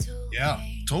know. Like, yeah,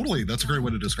 totally. That's a great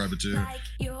way to describe it too.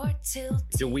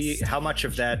 How much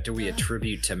of that do we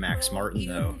attribute to Max Martin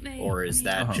though, or is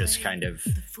that just kind of,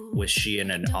 was she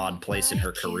in an odd place in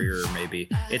her career? Maybe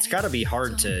it's got to be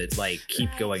hard to like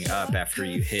keep going up after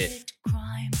you hit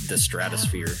the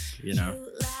stratosphere, you know.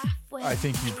 I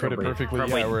think you put it perfectly.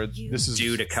 Yeah, where this is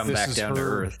due to come back down to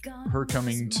earth. Her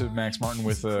coming to Max Martin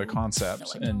with a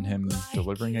concept and him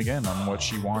delivering again on what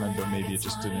she wanted, but maybe it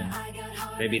just didn't.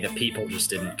 Maybe the people just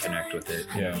didn't connect with it.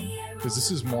 Yeah, because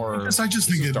this is more. Because I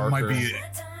just think it might be.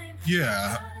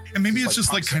 Yeah, and maybe it's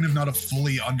just like kind of not a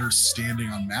fully understanding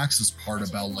on Max's part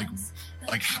about like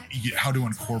how to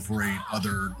incorporate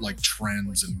other like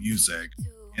trends and music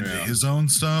into his own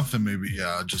stuff, and maybe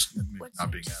just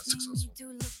not being as successful.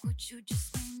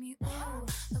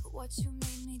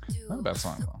 Not a bad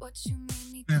song though.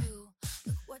 Yeah.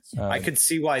 I could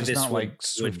see why this not like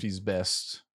Swifty's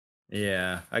best.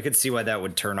 Yeah, I could see why that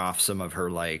would turn off some of her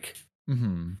like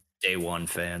day one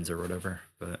fans or whatever.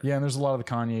 But yeah, and there's a lot of the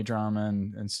Kanye drama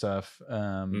and stuff. I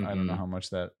don't know how much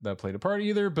that played a part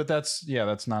either, but that's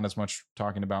not as much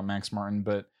talking about Max Martin,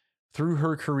 but through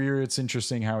her career, it's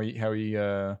interesting how he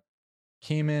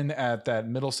came in at that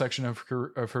middle section of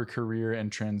her career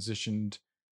and transitioned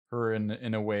her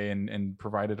in a way and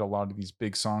provided a lot of these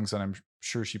big songs that I'm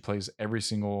sure she plays every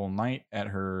single night at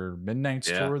her Midnights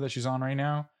tour that she's on right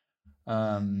now.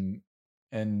 And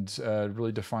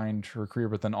really defined her career,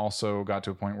 but then also got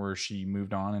to a point where she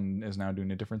moved on and is now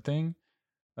doing a different thing.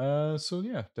 So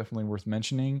yeah, definitely worth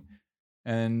mentioning.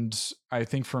 And I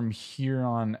think from here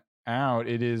on out,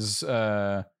 it is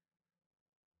as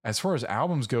far as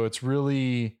albums go, it's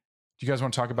really, do you guys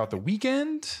want to talk about The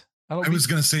Weeknd? I was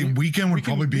going to say Weeknd would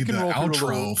probably be the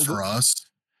outro for us,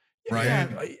 right?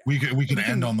 Yeah, we could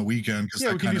end on The Weeknd because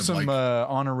we can do some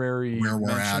honorary where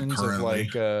we're mentions of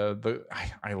like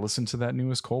I listened to that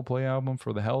newest Coldplay album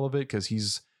for the hell of it because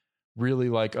he's really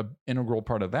like an integral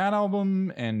part of that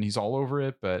album and he's all over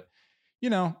it. But you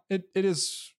know, it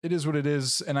is what it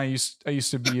is. And I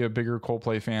used to be a bigger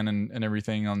Coldplay fan and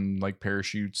everything on like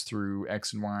Parachutes through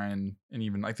X and Y and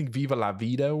even I think Viva La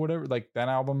Vida or whatever, like that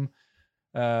album.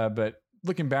 But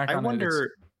looking back on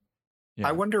it,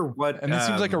 I wonder what, and it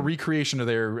seems like a recreation of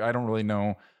I don't really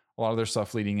know a lot of their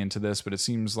stuff leading into this, but it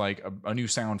seems like a new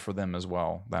sound for them as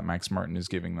well that Max Martin is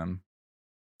giving them.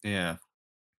 Yeah.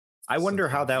 I wonder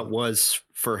how that was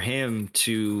for him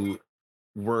to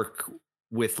work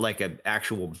with like an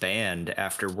actual band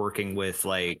after working with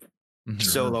like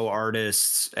solo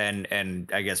artists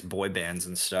and I guess boy bands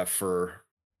and stuff for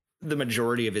the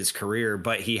majority of his career,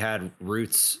 but he had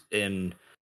roots in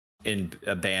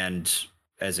a band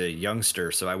as a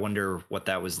youngster. So I wonder what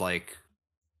that was like,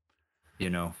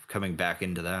 you know, coming back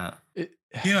into that.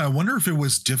 I wonder if it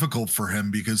was difficult for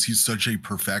him because he's such a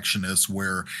perfectionist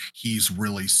where he's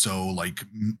really so like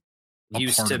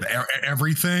used part to of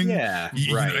everything. Yeah.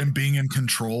 You right. know, and being in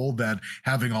control, that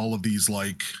having all of these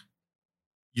like,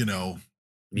 you know,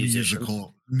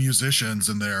 musicians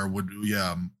in there would,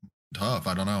 tough.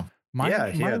 I don't know. My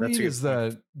read is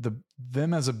that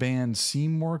them as a band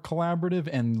seem more collaborative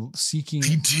and seeking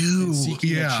a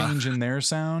change in their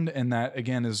sound, and that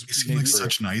again is like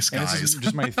such nice guys. This is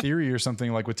just my theory or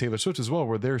something like with Taylor Swift as well,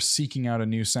 where they're seeking out a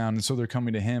new sound, and so they're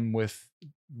coming to him with,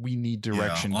 we need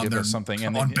direction, give us something,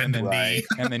 and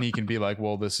then he can be like,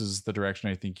 well, this is the direction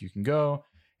I think you can go.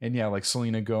 And yeah, like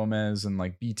Selena Gomez and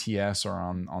like BTS are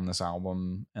on this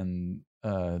album, and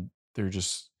they're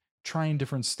just trying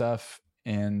different stuff,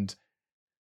 and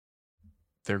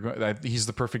he's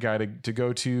the perfect guy to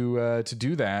go to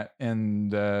do that.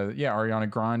 And Ariana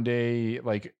Grande,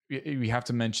 like we have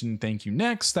to mention Thank You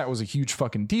Next. That was a huge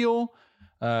fucking deal.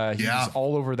 He's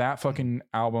all over that fucking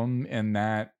album, and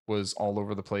that was all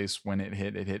over the place when it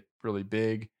hit really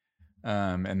big.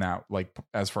 And that, like,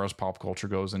 as far as pop culture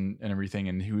goes and everything,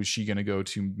 and who is she going to go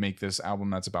to make this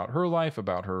album that's about her life,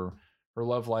 about her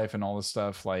love life and all this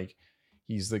stuff? Like,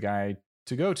 he's the guy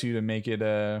to go to make it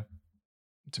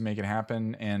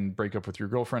happen. And Break Up With Your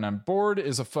Girlfriend, I'm Bored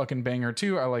is a fucking banger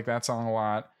too. I like that song a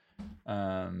lot.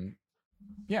 I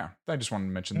just wanted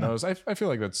to mention those. I feel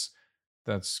like that's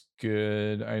That's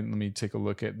good. Let me take a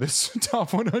look at this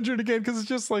top 100 again because it's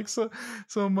just like so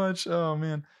much. Oh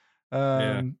man.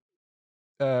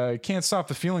 Can't Stop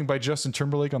the Feeling by Justin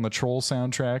Timberlake on the Troll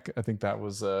soundtrack. I think that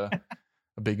was a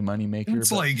big money maker.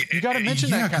 It's like you got to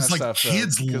mention that kind of stuff.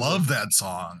 Kids love that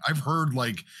song. I've heard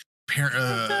like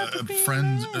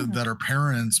friends that are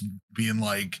parents being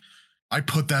like, I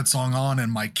put that song on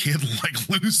and my kid like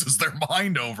loses their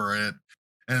mind over it.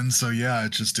 And so yeah,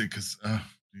 it's just because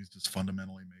he just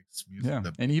fundamentally makes music. Yeah,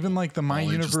 and even like the My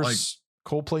Universe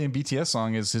Coldplay and BTS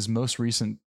song is his most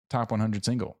recent top 100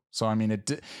 single. So I mean,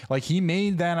 like he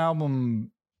made that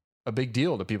album a big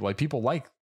deal to people. Like people like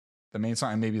the main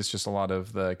song, and maybe it's just a lot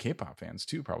of the K-pop fans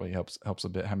too. Probably helps a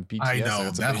bit having BTS. I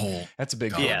know that's a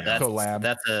big collab.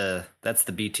 That's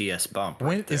the BTS bump.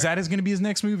 Is that going to be his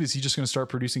next move? Is he just going to start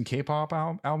producing K-pop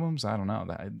albums? I don't know.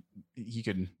 That he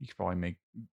could probably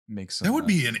make some. That would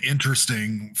be an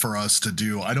interesting for us to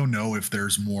do. I don't know if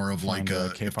there's more of like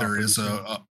if there is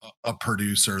a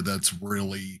producer that's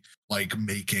really like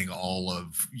making all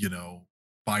of,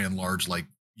 by and large, like,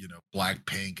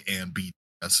 Blackpink and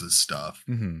BTS's stuff.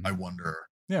 Mm-hmm. I wonder.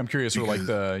 Yeah, I'm curious. Or like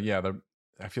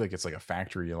I feel like it's like a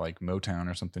factory like Motown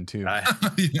or something too.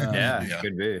 Yeah,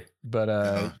 could be.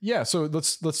 But so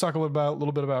let's talk a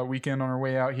little bit about Weekend on our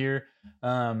way out here.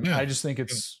 I just think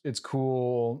it's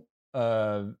cool.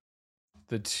 The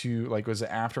two, like, was it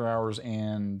After Hours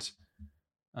and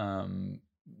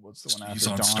what's the one after? He's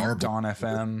on Dawn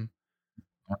FM.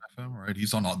 Dawn FM, right?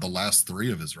 He's on the last 3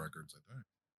 of his records, I think.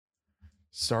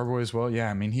 Starboy as well. Yeah,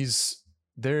 I mean, he's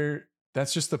there.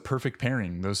 That's just the perfect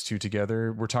pairing, those two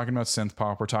together. We're talking about synth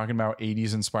pop. We're talking about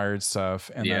 80s inspired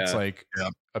stuff. And that's like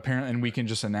apparently, and we can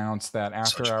just announce that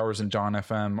After Hours and Dawn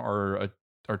FM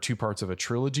are 2 parts of a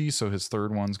trilogy. So his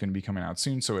third one's going to be coming out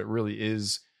soon. So it really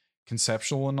is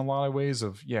conceptual in a lot of ways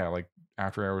of, like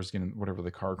After Hours getting whatever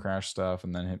the car crash stuff.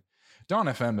 And then Dawn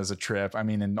FM is a trip. I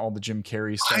mean, and all the Jim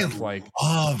Carrey stuff. I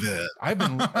love it.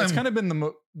 It's kind of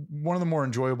been one of the more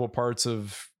enjoyable parts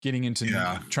of getting into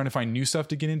trying to find new stuff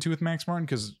to get into with Max Martin.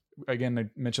 Cause again, I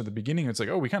mentioned at the beginning, it's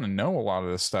like, we kind of know a lot of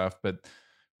this stuff, but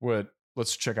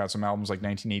let's check out some albums like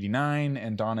 1989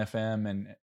 and Dawn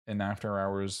FM and After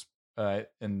Hours.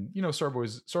 And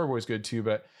Starboy's good too,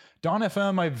 but Dawn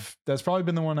FM, that's probably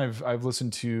been the one I've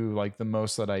listened to like the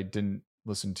most that I didn't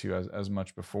listen to as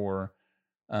much before.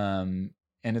 And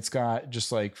it's got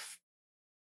just like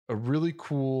a really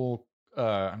cool,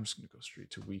 I'm just going to go straight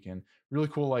to Weekend, really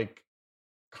cool, like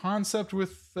concept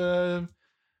with, the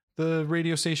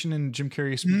radio station and Jim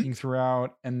Carrey speaking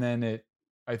throughout. And then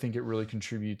I think it really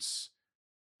contributes,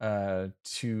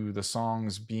 to the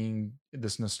songs being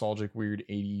this nostalgic, weird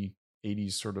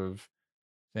 80s sort of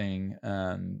thing.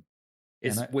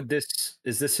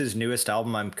 Is this his newest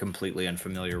album? I'm completely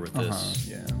unfamiliar with this.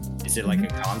 Yeah. Is it like a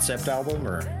concept album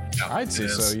or? I'd say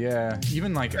so. Yeah.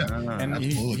 Even like, and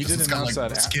he did announce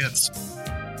that skits.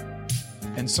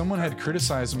 And someone had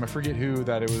criticized him. I forget who,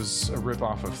 that it was a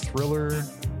ripoff of Thriller.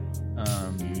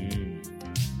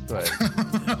 But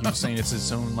he was saying it's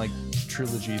his own like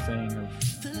trilogy thing.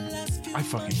 I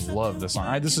fucking love this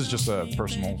song. This is just a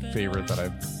personal favorite that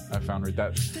I found right.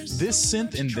 That this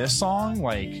synth in this song,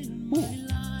 like,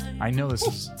 I know this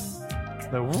is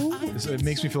it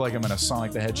makes me feel like I'm in a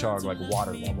Sonic the Hedgehog like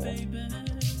water level.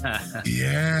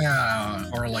 Yeah,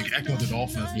 or like Echo the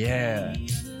Dolphin. Yeah.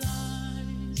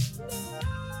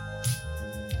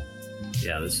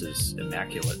 Yeah, this is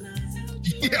immaculate.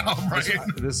 Yeah, right.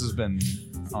 This has been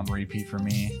on repeat for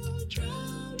me.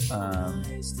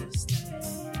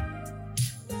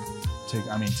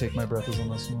 Take My Breath is on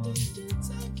this one.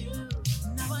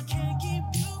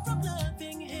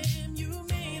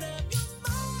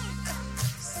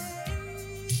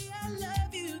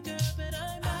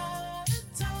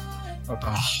 Okay.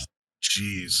 Oh,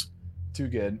 jeez. Too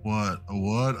good.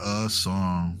 What a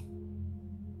song.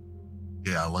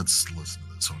 Yeah, let's listen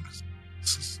to this one.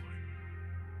 This is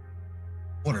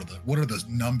like, what are the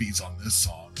numbies on this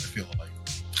song? I feel like.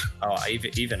 Oh,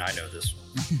 even I know this one.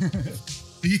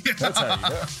 Yeah. That's how you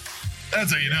know.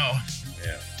 That's how you know.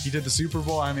 Yeah. He did the Super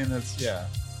Bowl. I mean, that's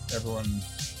everyone.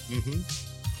 Mm-hmm.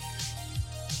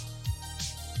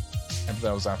 And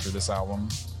that was after this album.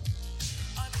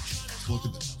 Look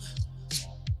at this.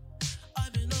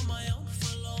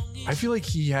 I feel like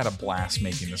he had a blast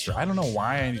making this. I don't know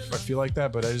why I feel like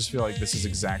that, but I just feel like this is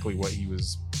exactly what he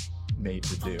was made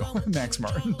to do. Max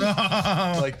Martin.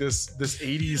 Like this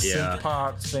 80s synth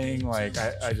pop thing. Like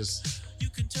I just,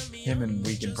 him and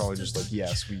Weeknd probably just like,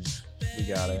 yes, we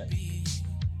got it.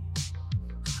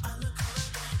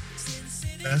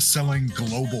 Best-selling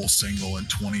global single in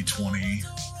 2020.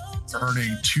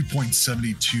 earning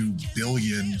 2.72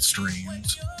 billion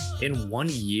streams In 1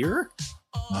 year?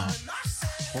 uh,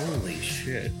 Holy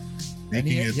shit. And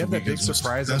he making it had the that big weekend's most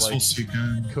surprise at successful like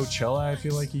weekend. Coachella. I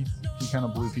feel like he kind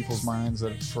of blew people's minds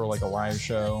that for like a live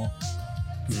show.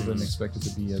 People didn't expect it to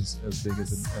be as big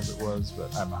as it was,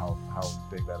 but I don't know how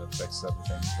big that affects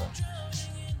everything. But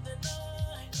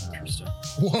Interesting.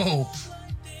 Whoa.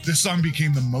 This song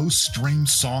became the most streamed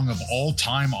song of all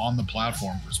time on the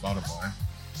platform for Spotify.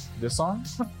 this song,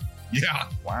 Yeah.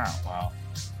 wow.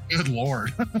 Good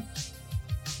Lord.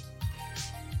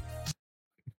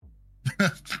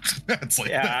 That's like,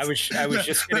 Yeah, I was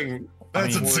just getting.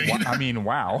 That's insane. I mean,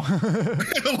 wow.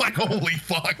 Like, holy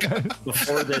fuck.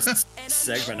 Before this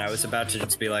segment, I was about to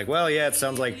just be like, well, yeah, it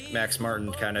sounds like Max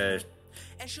Martin kind of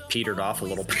petered off a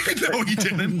little bit. No, he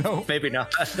didn't. No. Maybe not.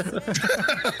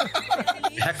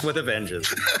 Back with a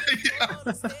vengeance.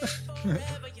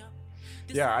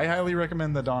 Yeah, I highly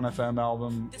recommend the Dawn FM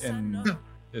album, and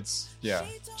it's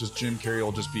just Jim Carrey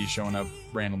will just be showing up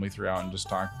randomly throughout and just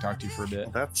talk to you for a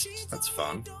bit. That's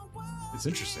fun. It's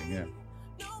interesting, yeah.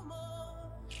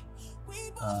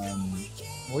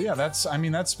 Well, yeah,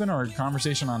 that's been our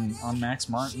conversation on Max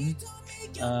Martin.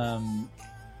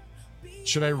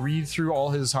 Should I read through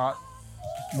all his hot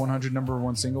 100 number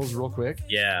one singles real quick?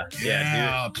 Yeah.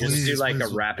 Please, Just do like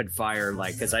please. a rapid fire,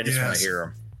 like, because I just want to Yes. hear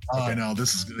him. Oh, I know.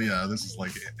 This is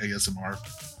like ASMR.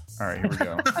 All right, here we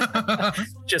go.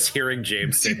 Just hearing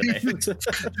James say the names.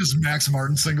 Just Max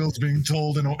Martin singles being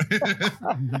told in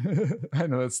I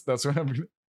know that's what I'm.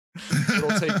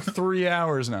 It'll take 3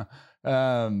 hours now.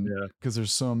 Because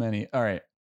there's so many. All right.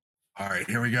 All right,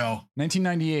 here we go.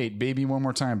 1998, Baby One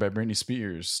More Time by Britney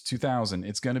Spears. 2000,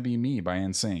 It's Gonna Be Me by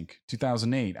NSYNC.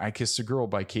 2008, I Kissed a Girl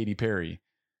by Katy Perry.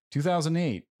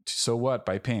 2008, So What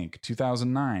by Pink.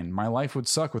 2009, My Life Would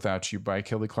Suck Without You by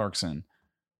Kelly Clarkson.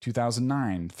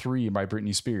 2009, 3 by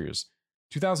Britney Spears.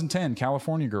 2010,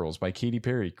 California Girls by Katy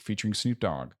Perry featuring Snoop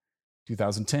Dogg.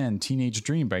 2010, Teenage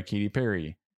Dream by Katy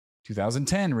Perry.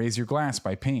 2010, Raise Your Glass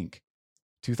by Pink.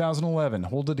 2011,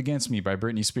 Hold It Against Me by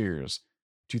Britney Spears.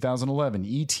 2011,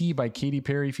 E.T. by Katy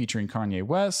Perry featuring Kanye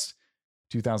West.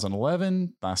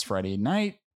 2011, Last Friday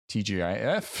Night,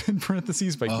 TGIF in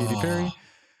parentheses by Katy Perry.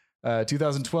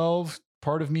 2012,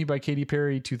 Part of Me by Katy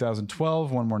Perry.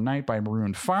 2012, One More Night by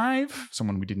Maroon 5,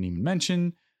 someone we didn't even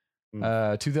mention.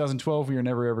 2012, We Are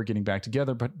Never Ever Getting Back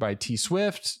Together by T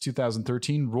Swift.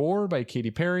 2013, Roar by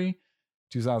Katy Perry.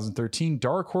 2013,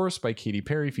 Dark Horse by Katy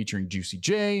Perry featuring Juicy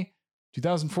J.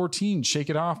 2014, Shake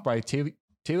It Off by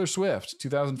Taylor Swift.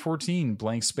 2014,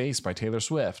 Blank Space by Taylor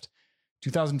Swift.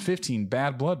 2015,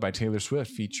 Bad Blood by Taylor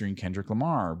Swift featuring Kendrick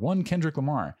Lamar. Kendrick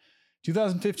Lamar.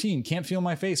 2015, Can't Feel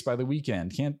My Face by The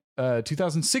Weeknd.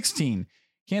 2016,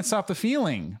 Can't Stop the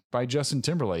Feeling by Justin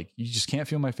Timberlake. You just can't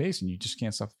feel my face and you just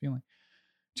can't stop the feeling.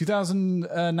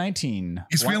 2019,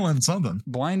 He's feeling something.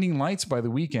 Blinding Lights by The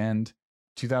Weeknd.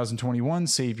 2021,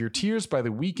 Save Your Tears by The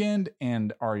Weeknd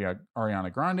and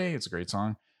Ariana Grande. It's a great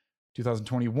song.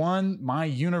 2021, My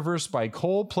Universe by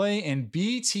Coldplay and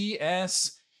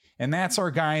BTS. And that's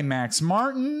our guy, Max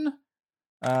Martin.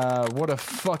 What a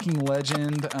fucking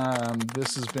legend.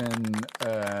 This has been,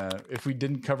 if we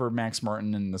didn't cover Max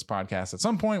Martin in this podcast at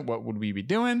some point, what would we be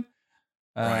doing?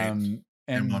 Right.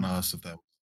 And on us if that.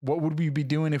 What would we be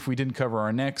doing if we didn't cover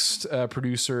our next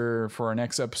producer for our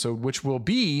next episode, which will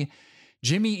be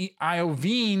Jimmy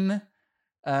Iovine,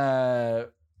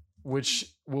 which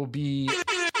will be,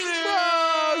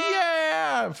 oh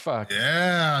yeah, fuck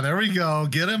Yeah, there we go.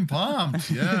 Get him pumped.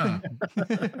 Yeah.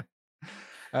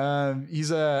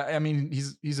 He's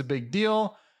a big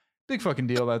deal, big fucking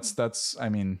deal. That's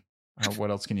what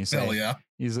else can you say? Hell yeah.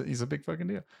 He's a big fucking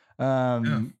deal.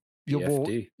 Yeah.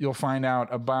 You'll find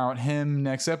out about him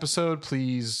next episode.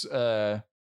 Please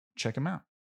check him out.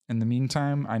 In the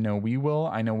meantime, I know we will.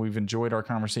 I know we've enjoyed our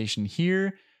conversation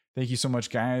here. Thank you so much,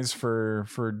 guys, for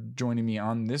joining me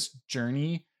on this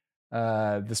journey.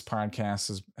 This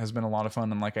podcast has been a lot of fun,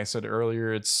 and like I said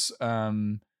earlier, it's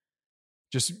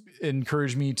just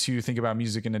encouraged me to think about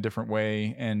music in a different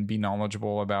way and be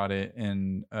knowledgeable about it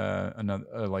in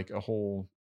like a whole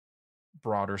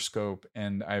broader scope.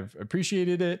 And I've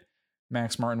appreciated it.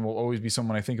 Max Martin will always be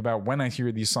someone I think about when I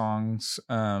hear these songs.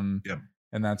 Yep.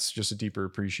 And that's just a deeper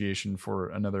appreciation for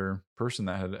another person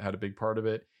that had a big part of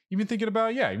it. Even thinking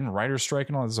about, even writer's strike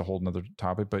and all this is a whole nother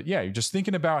topic. But yeah, you're just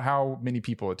thinking about how many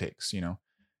people it takes,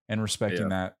 and respecting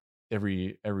that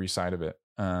every side of it.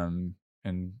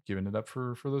 And giving it up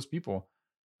for those people.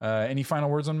 Any final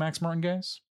words on Max Martin,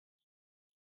 guys?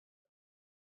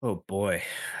 Oh boy.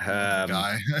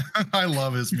 Guy. I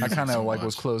love his I music. kind of so like much.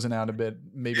 was closing out a bit.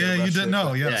 Maybe Yeah, I you rushed did. it, No,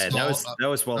 but- yeah, Yeah, so, that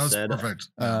was well said. perfect.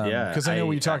 Yeah, because I know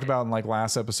we I- talked about in like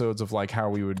last episodes of like how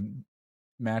we would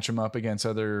match them up against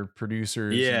other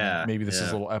producers. and Yeah, maybe this is a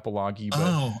yeah. little epilogue-y, but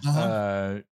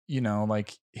Oh, you know,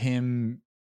 like him,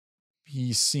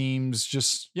 he seems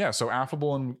just so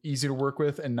affable and easy to work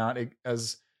with, and not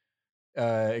as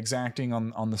exacting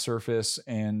on the surface,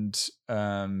 and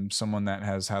someone that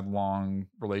has had long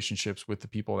relationships with the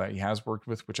people that he has worked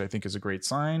with, which I think is a great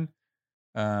sign.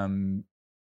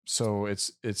 So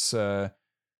it's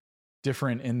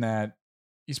different in that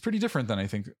he's pretty different than I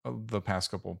think the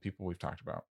past couple of people we've talked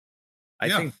about.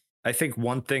 I think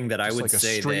one thing that I Just would like a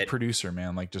say straight that producer,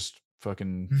 man, like just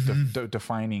fucking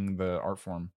defining the art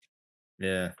form.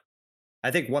 yeah. I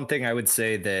think one thing I would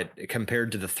say that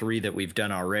compared to the 3 that we've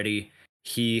done already,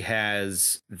 he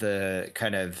has the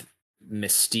kind of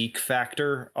mystique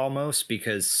factor almost,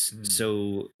 because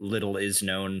so little is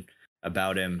known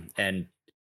about him. And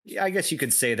I guess you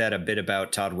could say that a bit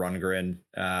about Todd Rundgren.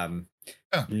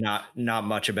 Not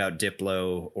much about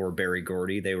Diplo or Berry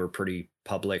Gordy. They were pretty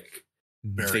public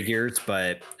figures,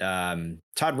 but Todd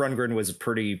Rundgren was a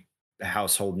pretty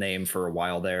household name for a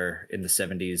while there in the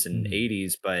 70s and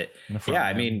 80s. But yeah,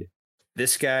 I mean,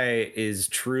 this guy is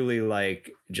truly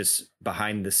like just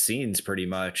behind the scenes pretty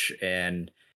much.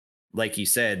 And like you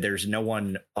said, there's no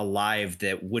one alive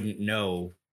that wouldn't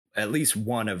know at least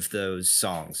one of those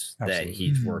songs that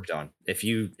he's worked on. If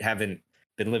you haven't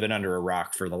been living under a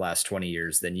rock for the last 20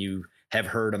 years, then you have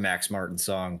heard a Max Martin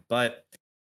song. But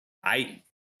I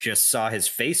just saw his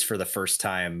face for the first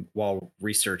time while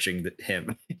researching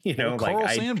him. You know, Carl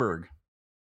Sandburg.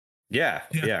 Yeah,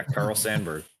 Carl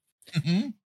Sandburg.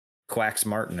 Quacks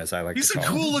Martin, as I like He's to call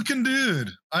him. He's a cool looking dude.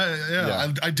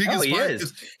 I dig his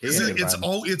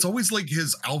vibe. It's always like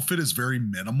his outfit is very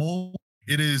minimal.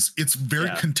 It's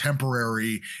very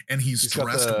contemporary, and he's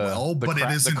dressed well, but it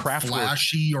isn't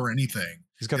flashy or anything.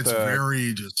 He's got the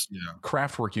very just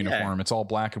Kraftwerk uniform. It's all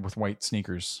black with white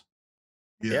sneakers.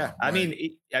 Yeah. I mean,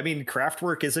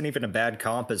 Kraftwerk isn't even a bad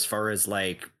comp as far as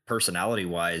like personality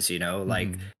wise, you know,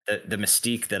 like the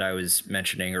mystique that I was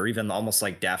mentioning, or even almost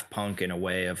like Daft Punk in a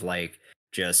way of like,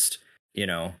 just, you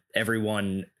know,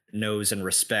 everyone knows and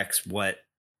respects what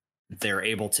they're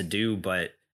able to do,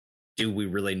 but do we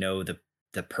really know the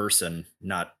person?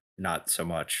 Not so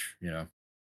much, you know.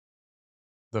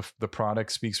 The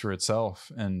product speaks for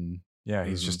itself, and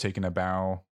he's just taking a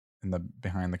bow in the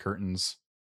behind the curtains.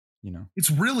 You know, it's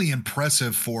really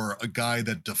impressive for a guy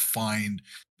that defined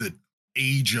the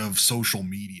age of social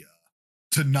media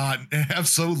to not have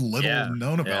so little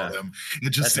known about him.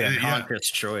 It just that's a conscious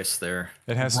choice there.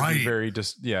 It has to be very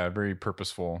very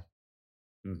purposeful.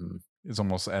 It's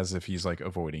almost as if he's like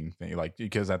avoiding things, like,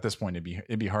 because at this point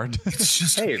it'd be hard. It's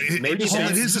just maybe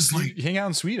it is like hang out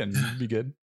in Sweden, it'd be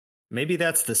good. Maybe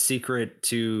that's the secret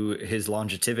to his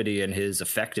longevity and his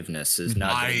effectiveness, is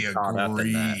not getting caught up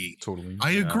in that. Totally.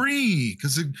 I agree,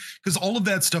 because all of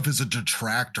that stuff is a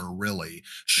detractor, really.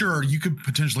 Sure, you could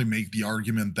potentially make the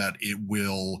argument that it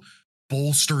will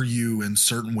bolster you in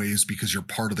certain ways because you're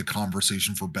part of the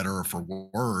conversation, for better or for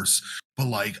worse. But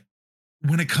like,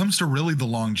 when it comes to really the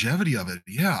longevity of it,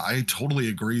 I totally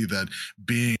agree that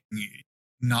being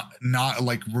not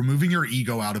like removing your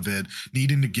ego out of it,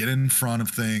 needing to get in front of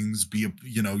things,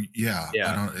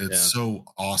 it's so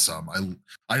awesome.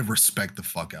 I respect the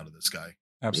fuck out of this guy.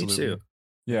 Absolutely. Me too.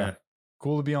 Yeah.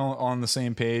 Cool to be on the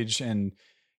same page. And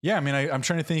I mean, I'm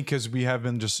trying to think, because we have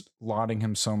been just lauding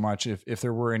him so much. If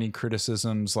there were any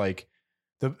criticisms, like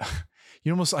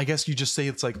you almost, I guess you just say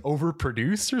it's like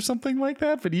overproduced or something like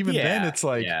that. But even then it's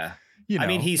like, you know, I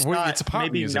mean, he's not, it's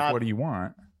pop music. What do you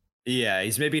want? Yeah,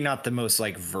 he's maybe not the most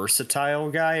like versatile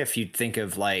guy. If you think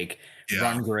of like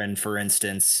Rundgren, for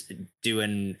instance,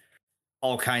 doing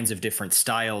all kinds of different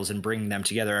styles and bringing them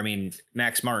together. I mean,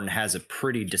 Max Martin has a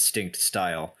pretty distinct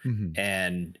style,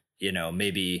 and, you know,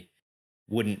 maybe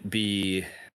wouldn't be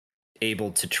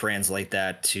able to translate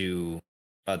that to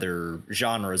other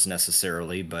genres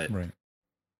necessarily, but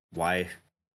why,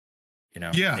 you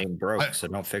know, name broke, so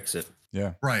don't fix it.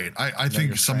 Yeah. Right. I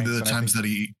think some of the times that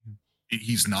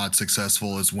he's not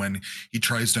successful is when he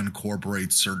tries to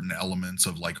incorporate certain elements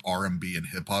of like R&B and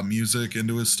hip hop music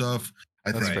into his stuff.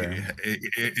 I think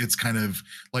it's kind of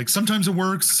like, sometimes it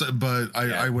works, but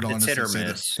I would honestly say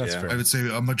that I would say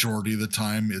a majority of the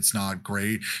time it's not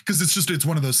great, because it's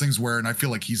one of those things where, and I feel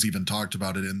like he's even talked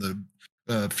about it in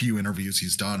the few interviews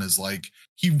he's done, is like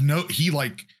he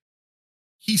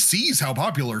he sees how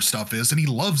popular stuff is, and he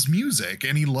loves music,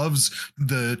 and he loves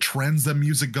the trends that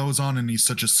music goes on, and he's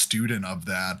such a student of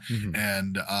that.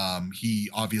 And he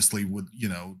obviously would,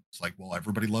 it's like, well,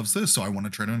 everybody loves this, so I want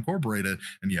to try to incorporate it.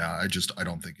 And yeah, I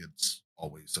don't think it's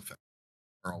always effective,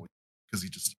 or always, because he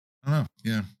just, I don't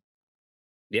know.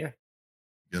 Yeah,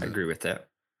 I agree with that.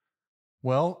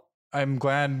 Well, I'm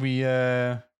glad we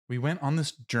went on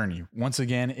this journey. Once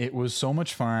again, it was so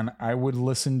much fun. I've been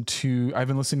listening to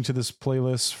this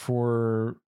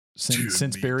playlist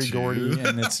since Barry Gordy,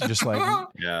 and it's just like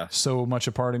so much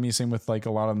a part of me. Same with like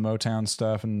a lot of the Motown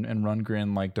stuff, and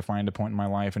Rundgren like defined a point in my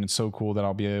life, and it's so cool that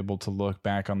I'll be able to look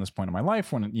back on this point in my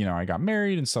life when I got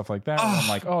married and stuff like that. And I'm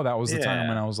like, oh, that was the time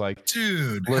when I was like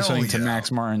listening to Max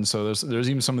Martin. So there's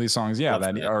even some of these songs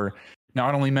that are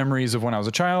not only memories of when I was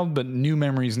a child, but new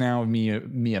memories now of me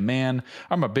a man.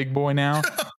 I'm a big boy now,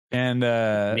 and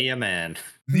me a man.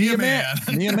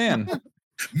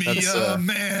 Like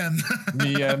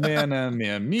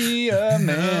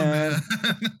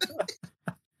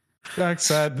I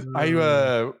said,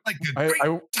 I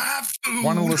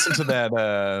want to listen to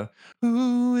that.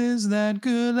 Who is that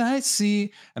girl I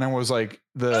see? And I was like,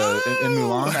 in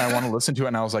Mulan, I want to listen to it,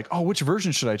 and I was like, oh, which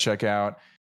version should I check out?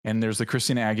 And there's the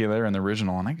Christina Aguilera and the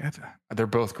original, and they're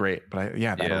both great. But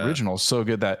that original is so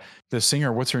good. That the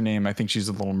singer, what's her name? I think she's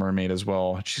the Little Mermaid as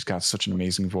well. She's got such an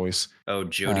amazing voice. Oh,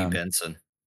 Jodie Benson.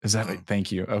 Is that?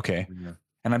 Thank you. Okay,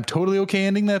 and I'm totally okay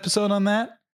ending the episode on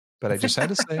that. But I just had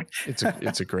to say,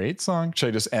 it's a great song. Should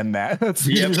I just end that? That's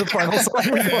the final song.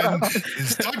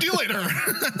 Talk to you later.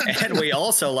 And we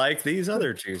also like these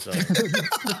other two songs.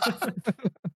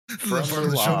 From part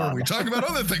of the show where we talk about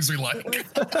other things we like.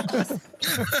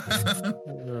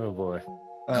 Oh boy.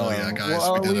 Oh yeah, guys.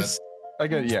 Well, we did it.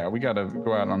 We got to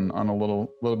go out on a little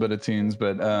bit of tunes,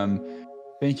 but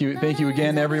thank you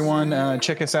again, everyone.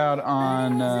 Check us out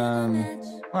on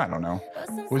I don't know.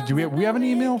 Do we have an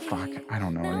email? Fuck, I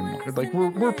don't know anymore. Like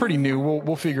we're pretty new.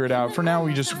 We'll figure it out. For now,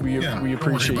 we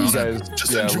appreciate you guys.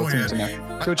 Just enjoy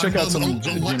it. Go check out some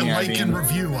like and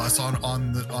review us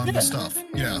on the stuff.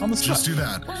 Yeah, on the stuff. Just do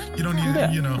that. You don't need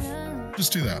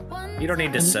just do that. You don't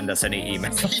need to send us any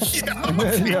emails.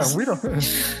 Yeah, we don't.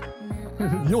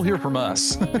 You'll hear from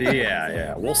us.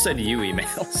 Yeah. We'll send you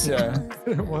emails. Yeah,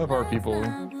 we'll have our people.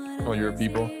 All your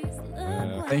people.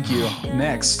 Thank you.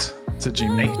 Next to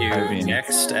Jimmy. Thank you.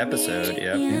 Next episode.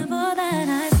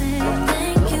 Yep.